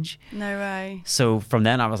the stage. No way. So from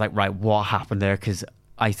then I was like, right, what happened there? Because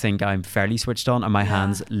I think I'm fairly switched on, and my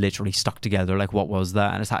hands literally stuck together. Like, what was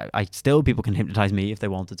that? And it's how people can hypnotize me if they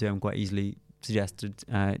wanted to. I'm quite easily suggested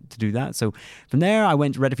to do that. So from there I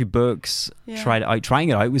read a few books, tried it out. Trying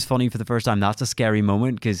it out was funny for the first time. That's a scary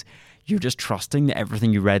moment because you're just trusting that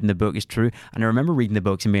everything you read in the book is true. And I remember reading the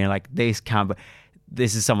books and being like,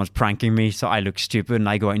 this is someone's pranking me, so I look stupid and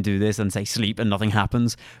I go out and do this and say sleep and nothing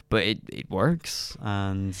happens, but it works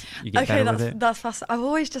and you get better with it. That's fascinating.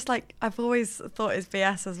 I've always thought it's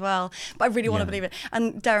BS as well, but I really want to believe it.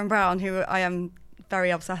 And Darren Brown, who I am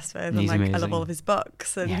very obsessed with, and He's like amazing. I love all of his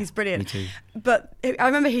books, and he's brilliant. Me too. But I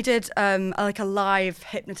remember he did like a live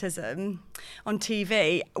hypnotism on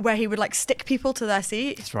TV where he would like stick people to their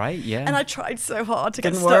seat. That's right, yeah. And I tried so hard to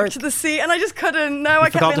get Didn't stuck work. to the seat, and I just couldn't. No, I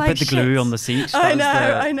kept forgot being to like, put the glue "Shit." on the seat.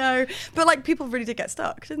 I know. But like people really did get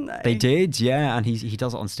stuck, didn't they? They did, yeah. And he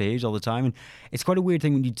does it on stage all the time. And it's quite a weird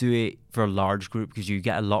thing when you do it for a large group because you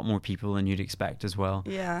get a lot more people than you'd expect as well.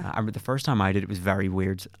 Yeah. I remember the first time I did it was very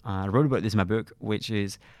weird. I wrote about this in my book, which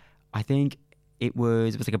is, I think it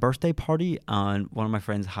was like a birthday party, and one of my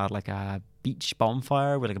friends had like a beach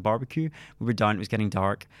bonfire with like a barbecue. We were down, it was getting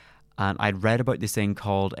dark, and I'd read about this thing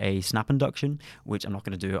called a snap induction, which I'm not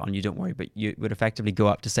going to do it on you, don't worry, but you would effectively go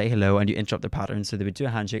up to say hello and you interrupt their pattern. So they would do a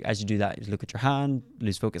handshake. As you do that, you look at your hand,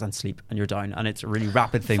 lose focus and sleep, and you're down. And it's a really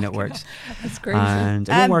rapid thing that works. That's crazy. And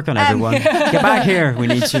it won't work on everyone. Get back here, we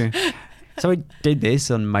need you. So I did this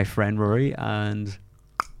on my friend Rory, and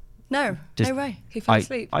No way. He fell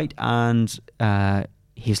asleep. And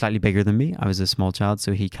he's slightly bigger than me. I was a small child,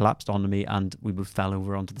 so he collapsed onto me and we both fell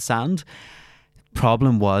over onto the sand.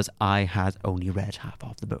 Problem was I had only read half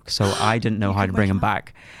of the book, so I didn't know how to bring him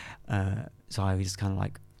back. So I was just kind of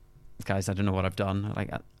like, guys, I don't know what I've done.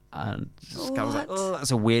 And just kind of was like, oh.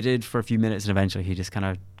 So waited for a few minutes, and eventually he just kind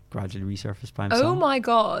of gradually resurfaced by himself. Oh my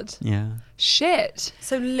God. Yeah. Shit.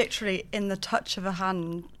 So literally in the touch of a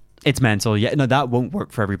hand. It's mental. Yeah, no, that won't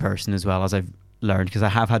work for every person as well, as I've learned, because I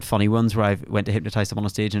have had funny ones where I went to hypnotize someone on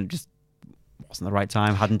stage and it just wasn't the right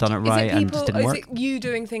time, hadn't done it right, and just didn't work. Is it you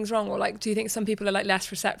doing things wrong, or like do you think some people are like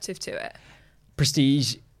less receptive to it?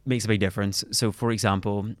 Prestige makes a big difference. So for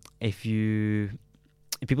example, if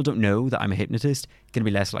people don't know that I'm a hypnotist, it's going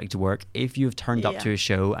to be less likely to work. If you've turned up to a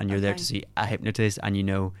show and you're there to see a hypnotist and you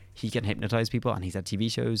know he can hypnotize people and he's at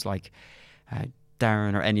TV shows like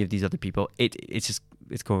Darren or any of these other people, it's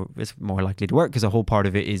more likely to work, because the whole part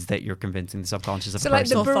of it is that you're convincing the subconscious of the person.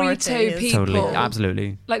 So like the burrito people. Totally,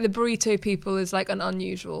 absolutely. Like the burrito people is like an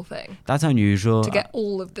unusual thing. That's unusual. To get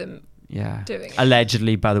all of them doing it.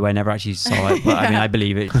 Allegedly, by the way, I never actually saw it, but I mean, I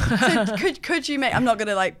believe it. So could you make, I'm not going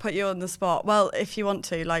to like put you on the spot. Well, if you want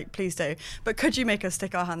to, like, please do. But could you make us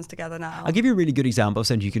stick our hands together now? I'll give you a really good example of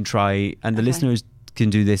something you can try, and the listeners can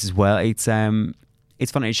do this as well.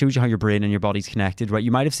 It's funny. It shows you how your brain and your body's connected, right? You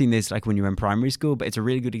might have seen this like when you were in primary school, but it's a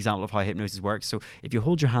really good example of how hypnosis works. So if you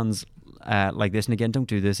hold your hands like this, and again, don't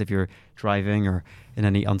do this if you're driving or in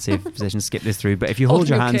any unsafe position, skip this through. But if you hold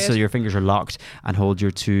your hands so your fingers are locked, and hold your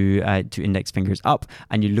two index fingers up,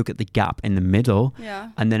 and you look at the gap in the middle,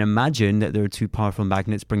 and then imagine that there are two powerful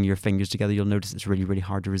magnets bringing your fingers together, you'll notice it's really, really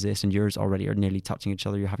hard to resist, and yours already are nearly touching each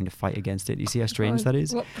other. You're having to fight against it. You see how strange that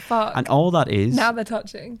is? What the fuck? And all that is, now they're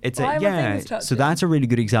touching. It's Why are my fingers touching? So that's a really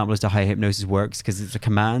good example as to how hypnosis works, because it's a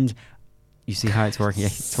command You see how it's working?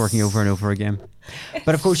 It's working over and over again.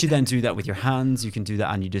 But of course, you then do that with your hands. You can do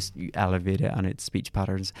that, and you elevate it, and it's speech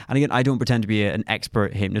patterns. And again, I don't pretend to be an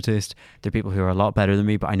expert hypnotist. There are people who are a lot better than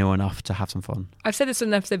me, but I know enough to have some fun. I've said this in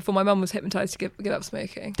an episode before. My mum was hypnotised to give up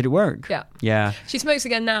smoking. Did it work? Yeah. Yeah. She smokes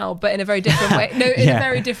again now, but in a very different way. No, in a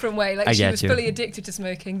very different way. Like, she was fully addicted to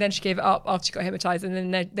smoking. Then she gave it up after she got hypnotised,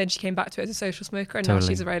 and then she came back to it as a social smoker, and now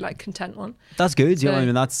she's a very like content one. That's good. So, I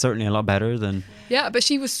mean, that's certainly a lot better than. Yeah, but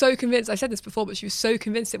she was so convinced. I said this before, but she was so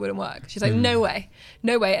convinced it wouldn't work. She's like, no way.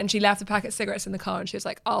 And she left a packet of cigarettes in the car, and she was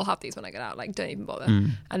like, I'll have these when I get out. Like, don't even bother.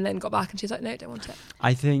 And then got back, and she's like, no, don't want it.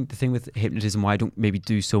 I think the thing with hypnotism, why I don't maybe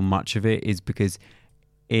do so much of it, is because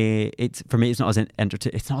it's for me, it's not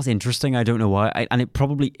as interesting. I don't know why, and it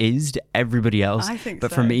probably is to everybody else. I think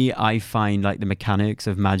but so. for me, I find like the mechanics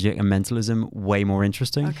of magic and mentalism way more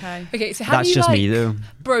interesting. Okay. So have that's you just like me though.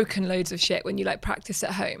 Broken loads of shit when you like practice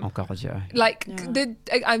at home? Oh god, yeah. Like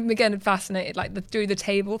I'm again fascinated like through the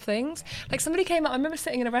table things. Like somebody came up. I remember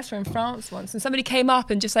sitting in a restaurant in France once, and somebody came up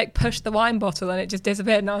and just like pushed the wine bottle, and it just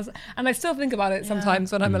disappeared. And I still think about it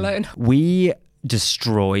sometimes when I'm alone. We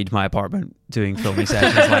destroyed my apartment doing filming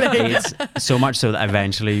sessions. Like, it's so much so that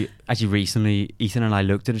eventually, actually recently, Ethan and I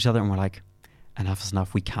looked at each other and we're like, enough is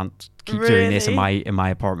enough. We can't keep doing this in my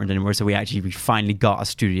apartment anymore. So we finally got a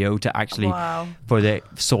studio to actually for the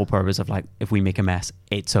sole purpose of like, if we make a mess,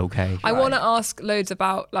 it's okay. I want to ask loads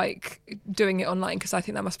about like doing it online, because I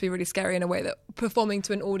think that must be really scary in a way that performing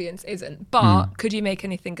to an audience isn't. But could you make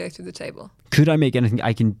anything go through the table? Could I make anything?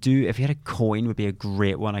 I can do, if you had a coin, would be a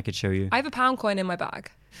great one I could show you. I have a £1 coin in my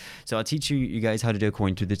bag. So I'll teach you guys how to do a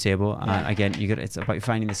coin through the table. Again, it's about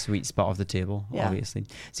finding the sweet spot of the table, obviously.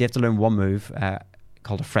 So you have to learn one move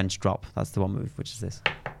called a French drop. That's the one move, which is this.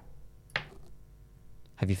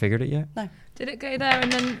 Have you figured it yet? No. Did it go there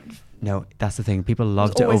and then? No, that's the thing. People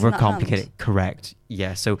love to overcomplicate it. Correct.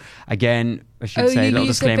 Yeah. So again, I should say a little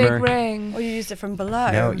disclaimer. A big ring. Or you used it from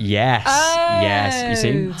below. No. Yes. Yes.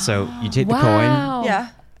 You see. So you take the coin. Yeah.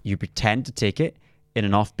 You pretend to take it in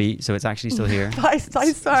an offbeat, so it's actually still here. I saw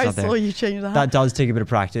you change that. That does take a bit of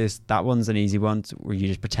practice. That one's an easy one where you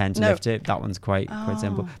just pretend to lift it. That one's quite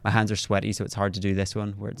simple. My hands are sweaty, so it's hard to do this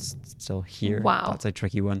one where it's still here. Wow. That's a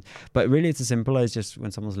tricky one. But really it's as simple as just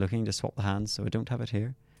when someone's looking, just swap the hands. So I don't have it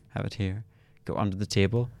here, have it here. Go under the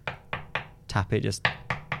table, tap it just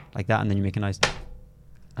like that, and then you make a nice,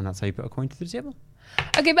 and that's how you put a coin through the table.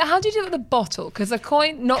 Okay, but how do you do it with a bottle? Because a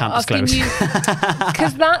coin, not can't asking disclose. you,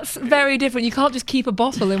 because that's very different. You can't just keep a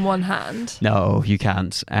bottle in one hand. No, you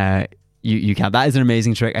can't. You can't. That is an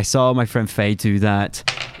amazing trick. I saw my friend Faye do that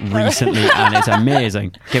recently, and it's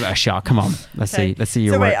amazing. Give it a shot. Come on, let's see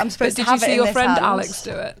your work. Wait, I'm supposed to did have you see it in your this friend hand? Alex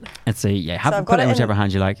do it? Let's see. Yeah, So I've put got it in it whichever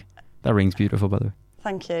hand you like. That ring's beautiful, by the way.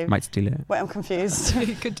 Thank you. Might steal it. Wait, I'm confused.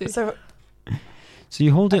 You could do. So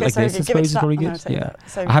you hold it like this, I suppose is probably good. Yeah.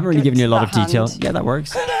 I haven't really given you a lot of detail. Yeah, that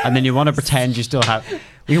works. And then you want to pretend you still have.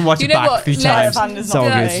 We can watch it back a few times. It's all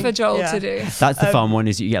That's good. for Joel to do. That's the fun one,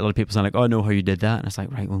 is you get a lot of people saying like, oh, I know how you did that. And it's like,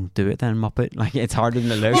 right, well, do it then, Muppet. Like, it's harder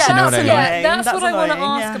than it looks. You know what I mean? That's what I want to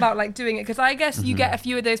annoying, ask about, like, doing it. Because I guess you get a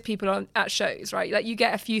few of those people at shows, right? Like, you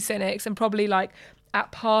get a few cynics, and probably like at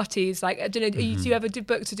parties, like, I don't know, do you ever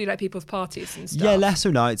book to do like people's parties and stuff? Yeah, less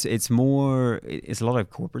or now. It's more, it's a lot of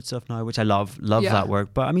corporate stuff now, which I love that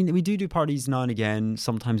work. But I mean, we do parties now and again,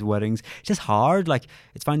 sometimes weddings. It's just hard. Like,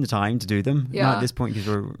 it's finding the time to do them. Not at this point because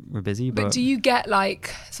we're busy. But do you get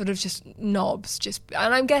like sort of just knobs?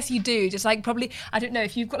 And I guess you do. Just like probably, I don't know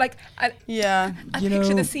if you've got like, I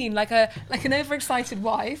picture the scene like an overexcited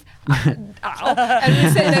wife, and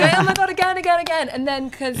you're sitting there, oh my god, again, and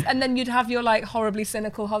then you'd have your like horribly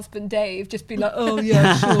cynical husband Dave just be like, oh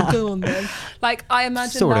yeah, sure, go on then. Like, I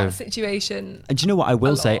imagine sort that of situation. And do you know what I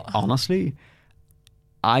will say, honestly,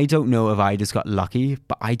 I don't know if I just got lucky,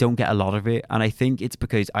 but I don't get a lot of it. And I think it's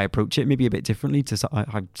because I approach it maybe a bit differently to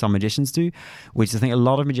how some magicians do, which I think a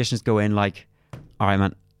lot of magicians go in like, all right,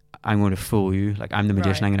 man, I'm going to fool you. Like, I'm the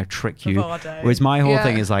magician, I'm going to trick you. Whereas my whole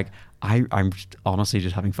thing is like, I'm honestly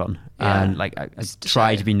just having fun. And like, I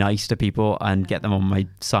try to be nice to people and get them on my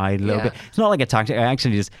side a little bit. It's not like a tactic. I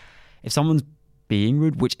actually just, if someone's being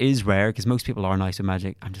rude, which is rare because most people are nice with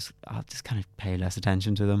magic, I'll just kind of pay less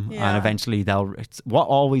attention to them. And eventually what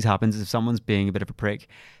always happens is if someone's being a bit of a prick,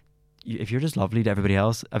 if you're just lovely to everybody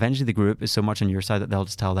else, eventually the group is so much on your side that they'll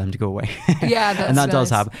just tell them to go away. Yeah, that's and that does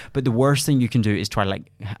nice. happen. But the worst thing you can do is try to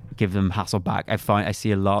like give them hassle back. I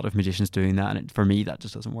see a lot of magicians doing that, and for me that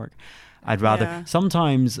just doesn't work. I'd rather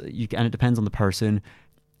sometimes and it depends on the person.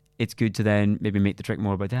 It's good to then maybe make the trick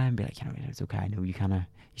more about that and be like, it's okay. I know you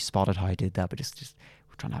spotted how I did that, but just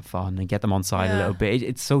we're trying to have fun and get them on side a little bit.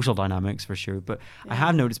 It's social dynamics for sure. But I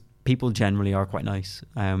have noticed people generally are quite nice.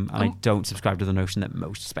 And I don't subscribe to the notion that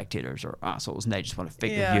most spectators are assholes and they just want to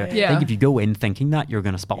fake Yeah, review it. yeah. I think if you go in thinking that, you're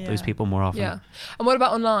going to spot those Yeah. people more often. Yeah. And what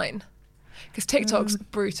about online? Because TikTok's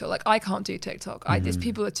brutal. Like, I can't do TikTok. These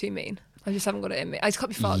people are too mean. I just haven't got it in me. I just can't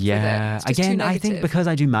be fucked with it. Yeah. It's just too Again, I think negative. because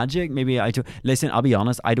I do magic, maybe I do. Listen, I'll be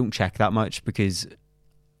honest, I don't check that much because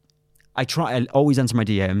I always answer my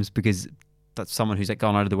DMs because that's someone who's like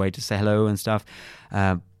gone out of the way to say hello and stuff.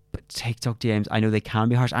 But TikTok DMs, I know they can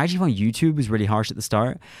be harsh. I actually found YouTube was really harsh at the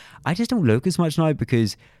start. I just don't look as much now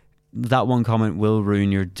because that one comment will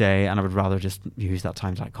ruin your day, and I would rather just use that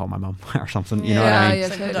time to like call my mum or something. You know what I mean? Yeah,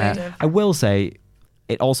 So totally. productive. I will say,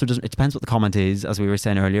 it also doesn't. It depends what the comment is, as we were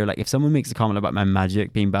saying earlier. Like if someone makes a comment about my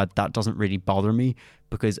magic being bad, that doesn't really bother me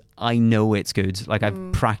because I know it's good. Like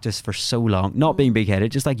I've practiced for so long, not being big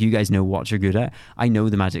headed, just like you guys know what you're good at. I know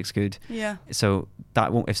the magic's good. Yeah. So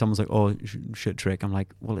that won't. If someone's like, "Oh, shit trick," I'm like,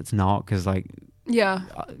 "Well, it's not," because like Yeah.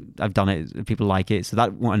 I've done it. People like it, so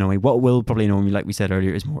that won't annoy me. What will probably annoy me, like we said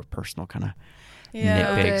earlier, is more personal kind of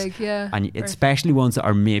Yeah. nitpicks. Big, yeah. And especially ones that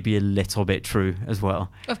are maybe a little bit true as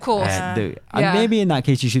well. Of course. And Yeah. maybe in that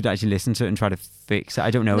case you should actually listen to it and try to fix it.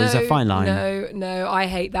 I don't know. There's a fine line. No, I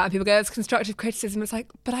hate that. People go, it's constructive criticism. It's like,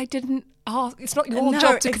 but I didn't ask. It's not your No,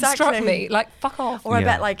 job to construct exactly. me. Like, fuck off. Or I Yeah.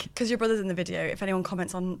 bet, like, because your brother's in the video, if anyone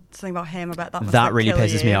comments on something about him, I bet that must, That like, really kill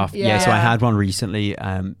pisses me you. off. Yeah. So I Yeah. had one recently.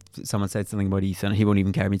 Someone said something about Ethan. He won't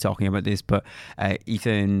even care me talking about this, but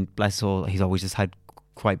Ethan, bless his soul, he's always just had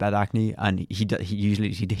quite bad acne, and he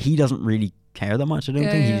doesn't really care that much. I don't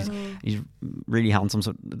think he's really handsome,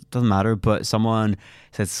 so it doesn't matter. But someone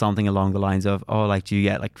said something along the lines of, "Oh, like, do you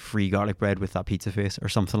get like free garlic bread with that pizza face or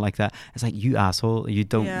something like that?" It's like, you asshole, you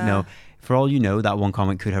don't Yeah. know. For all you know, that one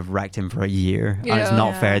comment could have wrecked him for a year, and it's Yeah. not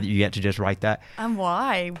Yeah. fair that you get to just write that. And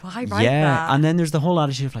why? Why write Yeah, that? and then there's the whole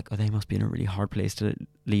attitude of like, oh, they must be in a really hard place to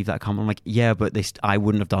leave that comment. I'm like, yeah, but I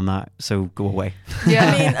wouldn't have done that, so go away. Yeah.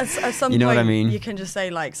 I mean, at some You know point, what I mean? you can just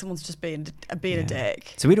say, like, someone's just being a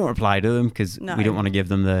dick. So we don't reply to them because No. we don't want to give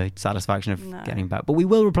them the satisfaction of No. getting back. But we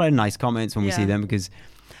will reply to nice comments when we see Yeah. them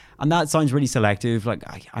and that sounds really selective. Like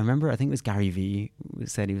I remember, I think it was Gary Vee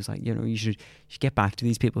said, he was like, you know, you should get back to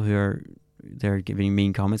these people they're giving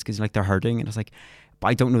mean comments because like they're hurting, and it's like, but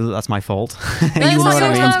I don't know that that's my fault. You It's know like what I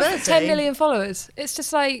you mean? have Responsibility. 10 million followers. It's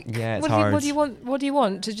just like, Yeah, it's what hard. do you want? What do you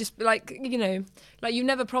want? To just like, you know, like you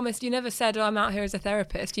never promised, you never said, oh, I'm out here as a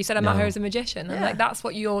therapist. You said I'm out No. here as a magician. And like, that's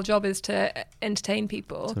what your job is, to entertain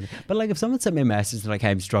people. Totally. But like if someone sent me a message like, hey,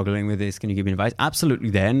 I'm struggling with this, can you give me advice? Absolutely,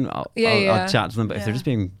 then I'll chat to them. But if they're just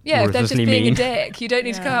being Yeah, if they're just worthlessly being mean, a dick, you don't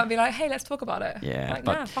need to go Yeah. out and be like, hey, let's talk about it. Yeah, Like,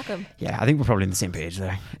 but- nah, fuck them. yeah, I think we're probably on the same page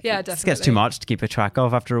there. Yeah, It just gets definitely. too much to keep a track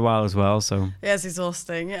of after a while as well. So Yeah, it's exhausting.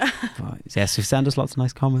 Yeah. so send us lots of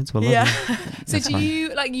nice comments. We'll love Yeah. them. So That's do fine.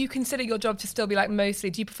 you, like, you consider your job to still be like mostly,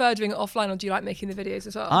 do you prefer doing it offline or do you like making the videos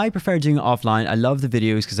as well? I prefer doing it offline. I love the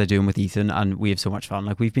videos because I do them with Ethan and we have so much fun.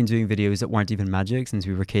 Like we've been doing videos that weren't even magic since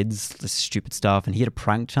we were kids, this stupid stuff. And he had a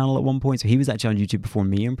prank channel at one point. So he was actually on YouTube before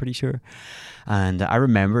me, I'm pretty sure. And I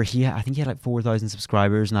remember I think he had like 4,000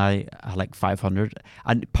 subscribers and I had like 500.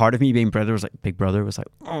 And part of me being big brother was like,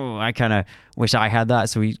 oh, I kind of wish I had that.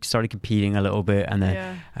 So we started competing a little bit and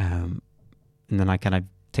then, and then I kind of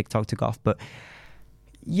TikTok took off. But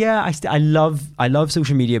yeah, I love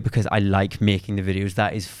social media because I like making the videos.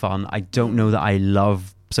 That is fun. I don't know that I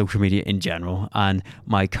love social media in general, and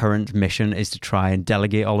my current mission is to try and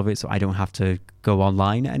delegate all of it so I don't have to go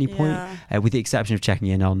online at any point, with the exception of checking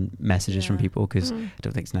in on messages from people because I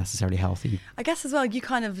don't think it's necessarily healthy. I guess as well, you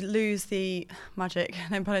kind of lose the magic,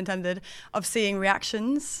 no pun intended, of seeing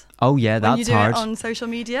reactions. Oh yeah, When you that's do hard. it on social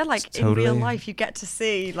media, like Totally. in real life, you get to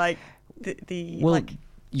see like the Well, like.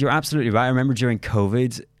 you're absolutely right. I remember during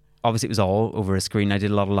COVID, obviously it was all over a screen. I did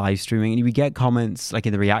a lot of live streaming and you would get comments, like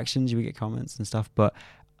in the reactions, you would get comments and stuff. But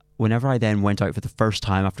whenever I then went out for the first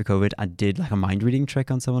time after COVID, I did like a mind reading trick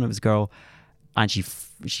on someone. It was a girl and she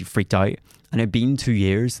freaked out. And it had been 2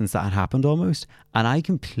 years since that had happened almost. And I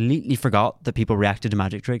completely forgot that people reacted to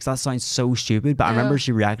magic tricks. That sounds so stupid, but I remember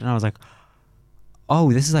she reacted and I was like, oh,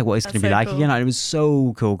 this is like what it's going to be so like cool. again. And it was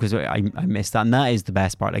so cool because I missed that. And that is the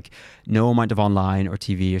best part. Like no amount of online or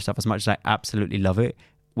TV or stuff, as much as I absolutely love it,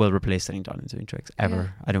 will replace sitting down and doing tricks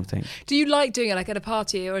ever. I don't think. Do you like doing it like at a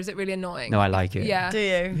party or is it really annoying? No, I like it. Yeah. Do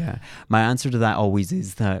you? Yeah. My answer to that always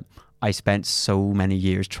is that I spent so many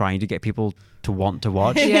years trying to get people to want to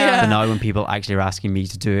watch. Yeah. But now when people actually are asking me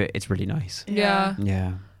to do it, it's really nice. Yeah.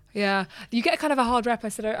 Yeah. Yeah, you get kind of a hard rep.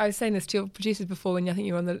 I was saying this to your producers before when I think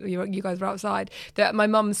you guys were outside. That my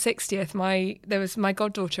mum's 60th, there was my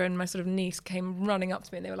goddaughter and my sort of niece came running up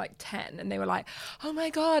to me, and they were like 10, and they were like, "Oh my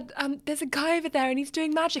god, there's a guy over there, and he's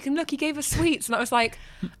doing magic, and look, he gave us sweets." And I was like,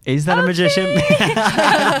 "Is that a magician?"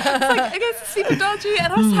 I guess it's super dodgy.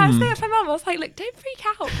 And I was saying to my mum, I was like, "Look, don't freak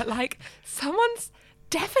out, but like someone's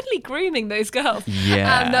definitely grooming those girls."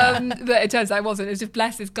 Yeah. And but it turns out it wasn't. It was just,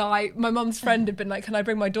 bless this guy. My mum's friend had been like, "Can I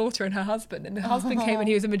bring my daughter and her husband?" And the husband came, and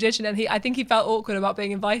he was a magician, and I think he felt awkward about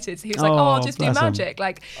being invited. So he was like, "Oh, I'll just do magic,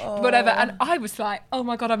 like whatever." And I was like, "Oh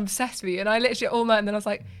my god, I'm obsessed with you." And I literally all night, and then I was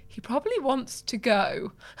like, he probably wants to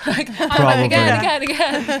go. Like, probably.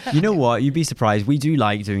 Again. You know what? You'd be surprised. We do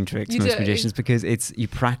like doing tricks, most magicians, because you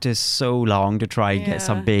practice so long to try and get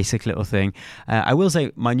some basic little thing. I will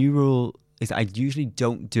say my new rule is I usually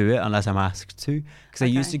don't do it unless I'm asked to, because I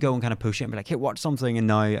used to go and kind of push it and be like, "Hey, watch something," and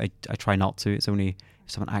now I try not to. It's only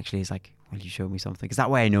if someone actually is like, "Will you show me something?" Because that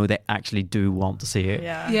way I know they actually do want to see it.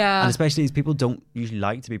 Yeah. And especially as people don't usually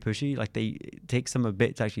like to be pushy, like it takes them a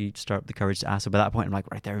bit to actually stir up the courage to ask. So by that point I'm like,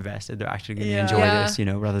 right, they're invested, they're actually going to enjoy this,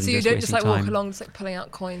 rather than so you just don't wasting just like time. walk along just like pulling out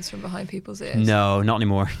coins from behind people's ears? No, not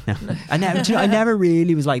anymore. No. I never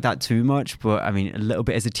really was like that too much, but I mean a little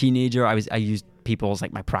bit as a teenager. I used people as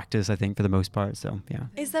like my practice, I think, for the most part. So yeah.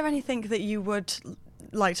 Is there anything that you would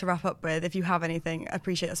like to wrap up with, if you have anything? I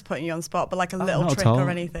appreciate us putting you on the spot, but like a little trick or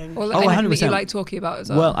anything. Or anything that you like talking about as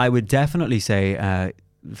well. Well, I would definitely say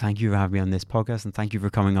thank you for having me on this podcast, and thank you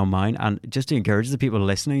for coming on mine, and just to encourage the people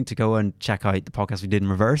listening to go and check out the podcast we did in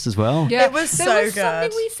reverse as well. Yeah, it was so good. There was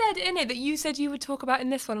something we said in it that you said you would talk about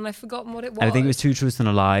in this one, and I've forgotten what it was. I think it was 2 truths and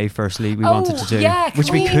a lie. Firstly, we wanted to do,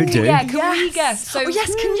 which we could do. Yeah, can we guess? So,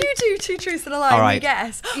 yes, can you do 2 truths and a lie? All right. And we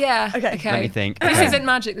guess. Yeah. Okay. Let me think. This isn't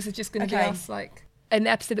magic. This is just going to be us. Like an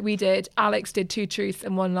episode that we did, Alex did 2 truths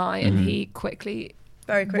and 1 lie, and he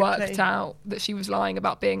very quickly worked out that she was lying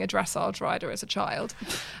about being a dressage rider as a child,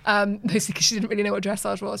 basically because she didn't really know what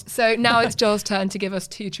dressage was. So now it's Joel's turn to give us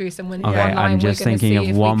 2 truths and 1 lie. I'm just thinking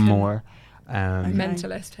of one more.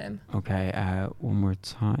 Mentalist him. Okay, one more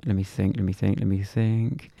time. Let me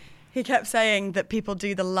think. He kept saying that people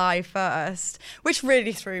do the lie first, which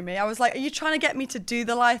really threw me. I was like, "Are you trying to get me to do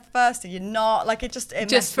the lie first? Are you not?" Like it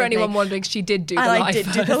just for anyone wondering, she did do the lie I did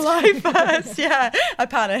first. do the lie first. Yeah, I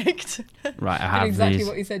panicked. Right, I have exactly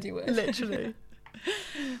what you said you would. Literally.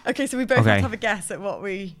 Okay, so we both have to have a guess at what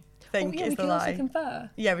we think is the lie. We can also confer.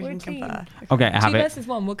 Yeah, we can confer. Okay, I have 2 it. versus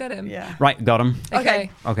 1, we'll get him. Yeah. Right, got him.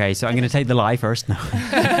 Okay, so I'm going to take the lie first now.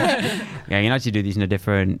 Yeah, you can actually do these in a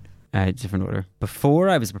different order. Before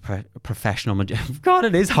I was a professional magician. God,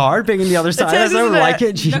 it is hard being on the other side. I don't like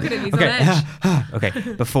it. Look at him, he's on edge.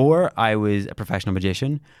 Okay, before I was a professional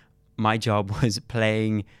magician, my job was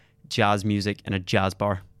playing jazz music in a jazz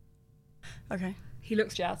bar. Okay. He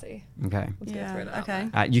looks jazzy. Okay. Let's go through that.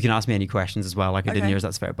 Okay. You can ask me any questions as well, like I did in yours.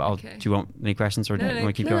 That's fair. But do you want any questions, or do you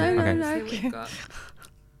want to keep going? Okay.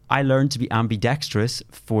 I learned to be ambidextrous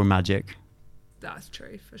for magic. That's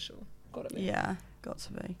true for sure. Got to be. Yeah, got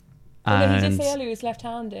to be. Well, no, he did say earlier he was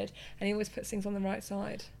left-handed, and he always puts things on the right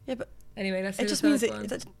side. Yeah, but anyway, let's. It just means it.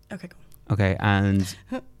 Okay, go on. Okay, and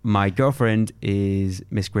my girlfriend is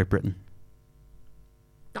Miss Great Britain.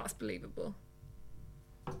 That's believable.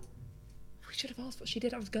 We should have asked what she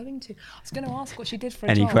did. I was going to ask what she did for a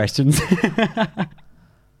Any job. questions?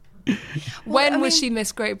 When was she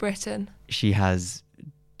Miss Great Britain? She has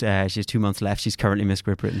 2 months left. She's currently Miss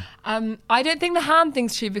Great Britain. I don't think the hand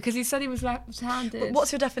thing's true, because he said he was left-handed. But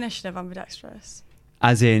what's your definition of ambidextrous?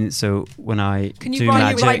 As in, so when I Can you do write-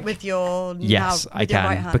 magic, You write with your yes, I can,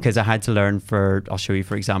 right hand? because I had to learn I'll show you,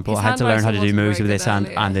 for example, His I had to learn how to do handwriting moves wasn't with very this good hand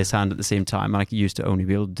earlier. and this hand at the same time. And I used to only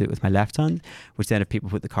be able to do it with my left hand, which then if people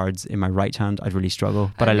put the cards in my right hand, I'd really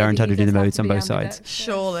struggle. But I learned how to do the moves on both sides.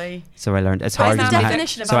 Surely. So I learned, it's What hard is because the my hand,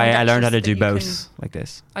 definition of so I learned how to ambidextrous do that you both like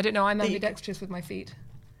this. I don't know. I'm That you ambidextrous with my feet.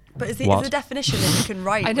 But is What? the definition that you can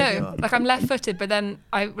write? I with know, your... like I'm left-footed, but then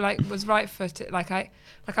I was right-footed.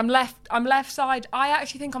 I'm left side. I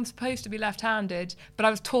actually think I'm supposed to be left-handed, but I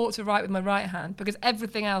was taught to write with my right hand because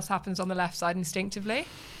everything else happens on the left side instinctively.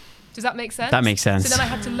 Does that make sense? That makes sense. So then I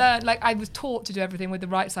had to learn. I was taught to do everything with the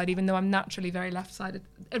right side, even though I'm naturally very left-sided.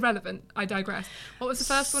 Irrelevant. I digress. What was the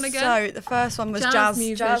first one again? So the first one was jazz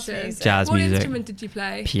music. Jazz what music. instrument did you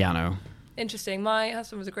play? Piano. Interesting. My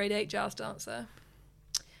husband was a grade 8 jazz dancer.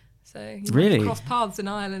 So you Really? cross paths in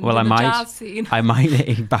Ireland. Well, in I the jazz scene.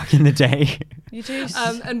 might back in the day. You do.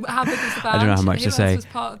 And how big was the band? I don't know how much Who to else say. was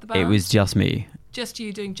part of the band? It was just me. Just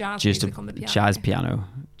you doing jazz Just music a on the piano. jazz piano.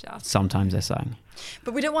 Jazz. Sometimes I sang.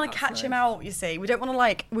 But we don't want to catch him out. You see, we don't want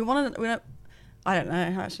to we want to. I don't know.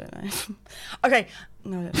 I actually don't know. Okay.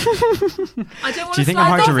 No, I don't know. I don't want Do you to think I'm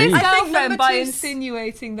hard to read? his I think girlfriend number by two's-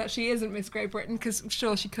 insinuating that she isn't Miss Great Britain, because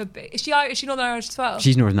sure she could be. Is she Northern Irish as well?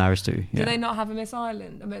 She's Northern Irish too. Do Yeah. they not have a Miss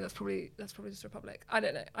Ireland? I mean, that's probably just Republic. I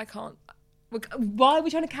don't know. I can't. Why are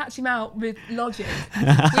we trying to catch him out with logic?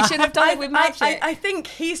 We should have done it with magic. I think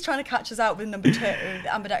he's trying to catch us out with number 2,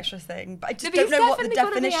 the ambidextrous thing. But I just No, but don't he's know what the definitely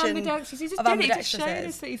gotta be definition ambidextrous. He's just of did it to ambidextrous show is.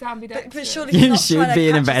 us that he's ambidextrous. But surely he's You not should trying to be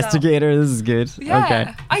an catch us out. investigator. This is good. Yeah,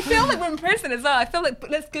 Okay. I feel like we're in prison as well. I feel like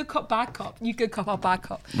let's good cop, bad cop. You good cop, I'll bad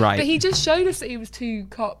cop. Right. But he just showed us that he was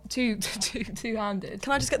two-handed.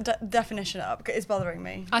 Can I just get the definition up? It's bothering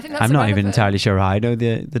me. I think that's I'm not even irrelevant. entirely sure I know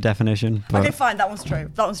the definition. But Okay, fine. That one's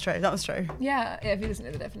true. That one's true. Yeah, if he doesn't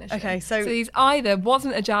know the definition. Okay, so he's either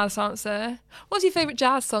wasn't a jazz dancer. What's your favourite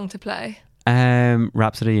jazz song to play?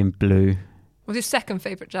 Rhapsody in Blue. What's your second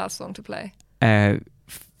favourite jazz song to play?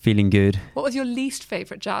 Feeling Good. What was your least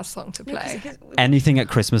favourite jazz song to play? Anything at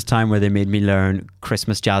Christmas time where they made me learn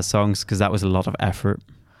Christmas jazz songs, because that was a lot of effort.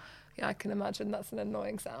 Yeah, I can imagine that's an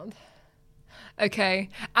annoying sound. Okay,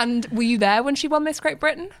 and were you there when she won Miss Great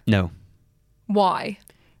Britain? No, Why?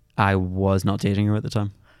 I was not dating her at the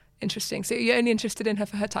time. Interesting. So you're only interested in her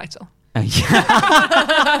for her title? Yeah.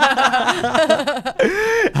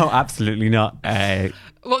 Oh, absolutely not. What did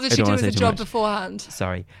I she don't do wanna as say a too job much. beforehand?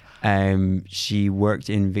 Sorry. She worked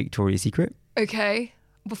in Victoria's Secret. Okay.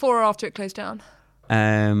 Before or after it closed down?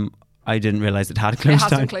 I didn't realise it had It closed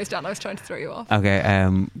hasn't down. closed down. I was trying to throw you off. Okay,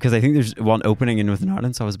 because I think there's one opening in Northern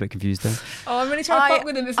Ireland, so I was a bit confused there. Oh, I'm really trying to fuck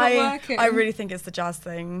with him. It's not working. I really think it's the jazz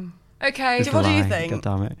thing. Okay. It's a what do you lie, think? God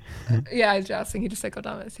damn it. Yeah, jazz thing. He just said, God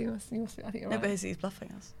damn it. So you must be, I think you're No, right. but he's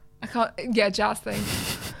bluffing us. I can't. Yeah, jazz thing.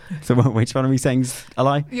 So which one of me saying's a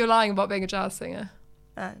lie? You're lying about being a jazz singer.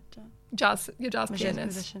 You're jazz Musician.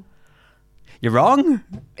 pianist. You're wrong.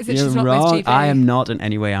 Is it You're she's not wrong. Miss GB? I am not in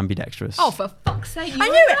any way ambidextrous. Oh, for fuck's sake! I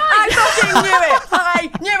knew it! I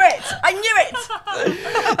fucking knew it! I knew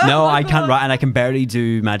it! No, I can't write, and I can barely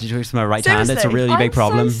do magic tricks with my right hand. It's a Seriously? really big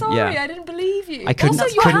problem. I'm so sorry. Yeah. I didn't believe you. I couldn't-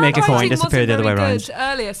 Also, your couldn't make a coin handwriting disappear the other way wasn't around. very good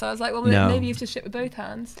earlier, so I was like, well, No. maybe you've just shit with both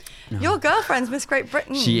hands. Your girlfriend's Miss Great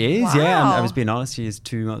Britain. She is, yeah. And I Wow. was being honest. She is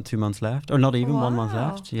 2 months left, or not even 1 month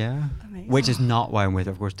Wow. left. Yeah, Amazing. which is not why I'm with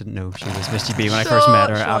her. Of course, didn't know she was Miss GB when I first met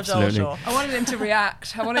her. Sure, Absolutely. sure. I wanted him to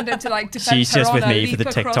react. I wanted him to like defend She's her just with honour, me for the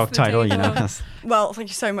leap across TikTok the title, you table. know. Well, thank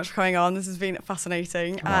you so much for coming on. This has been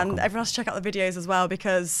fascinating. And everyone has to check out the videos as well,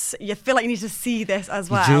 because you feel like you need to see this as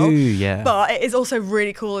well. do, yeah. But it is also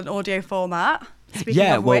really cool in audio format.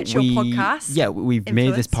 Speaking of which, your podcast. Yeah, we've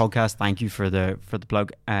made this Influence. podcast. Thank you for the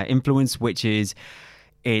plug. Influence, which is,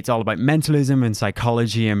 it's all about mentalism and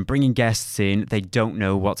psychology and bringing guests in. They don't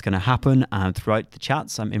know what's going to happen, and throughout the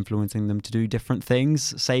chats, I'm influencing them to do different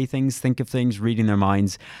things, say things, think of things, reading their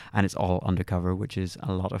minds, and it's all undercover, which is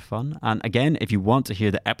a lot of fun. And again, if you want to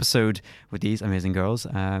hear the episode with these amazing girls,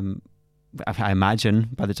 I imagine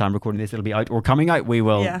by the time recording this it'll be out or coming out.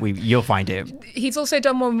 You'll find it. He's also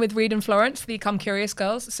done one with Reed and Florence, the Come Curious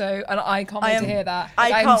Girls. So, and I can't wait to hear that.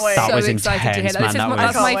 I I'm can't wait. so That was excited to hear intense, that. man. This is That my, was-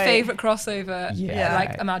 that's I my can't wait. favourite crossover, Yeah.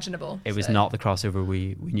 like imaginable. It was So- not the crossover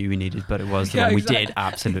we knew we needed, but it was the Yeah, one we exactly. did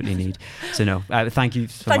absolutely need. So no, thank you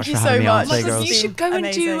so Thank much you for so having me on much. today, This girls. You should go and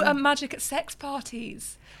do Amazing. magic at sex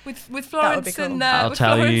parties with would be Florence cool. and I'll with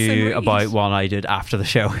tell Florence and you Reed. about one I did after the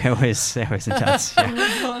show. It was intense.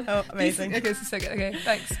 Yeah. Oh, amazing. Okay, so good. Okay,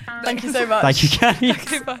 thanks. Thank you so much. Thank you, Kenny.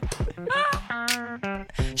 Okay, bye.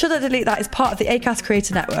 Should I Delete That is part of the Acast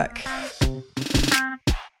Creator Network.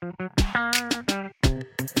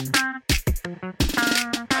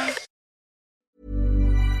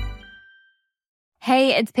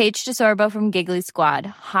 Hey, it's Paige DeSorbo from Giggly Squad.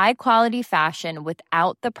 High quality fashion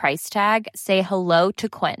without the price tag. Say hello to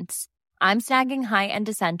Quince. I'm snagging high-end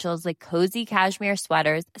essentials like cozy cashmere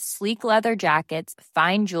sweaters, sleek leather jackets,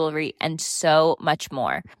 fine jewelry, and so much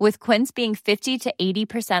more. With Quince being 50 to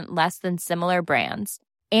 80% less than similar brands.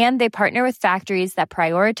 And they partner with factories that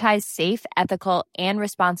prioritize safe, ethical, and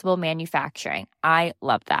responsible manufacturing. I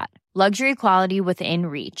love that. Luxury quality within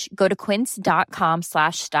reach. Go to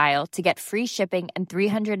quince.com/style to get free shipping and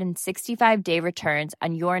 365-day returns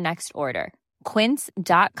on your next order.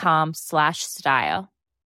 Quince.com/style.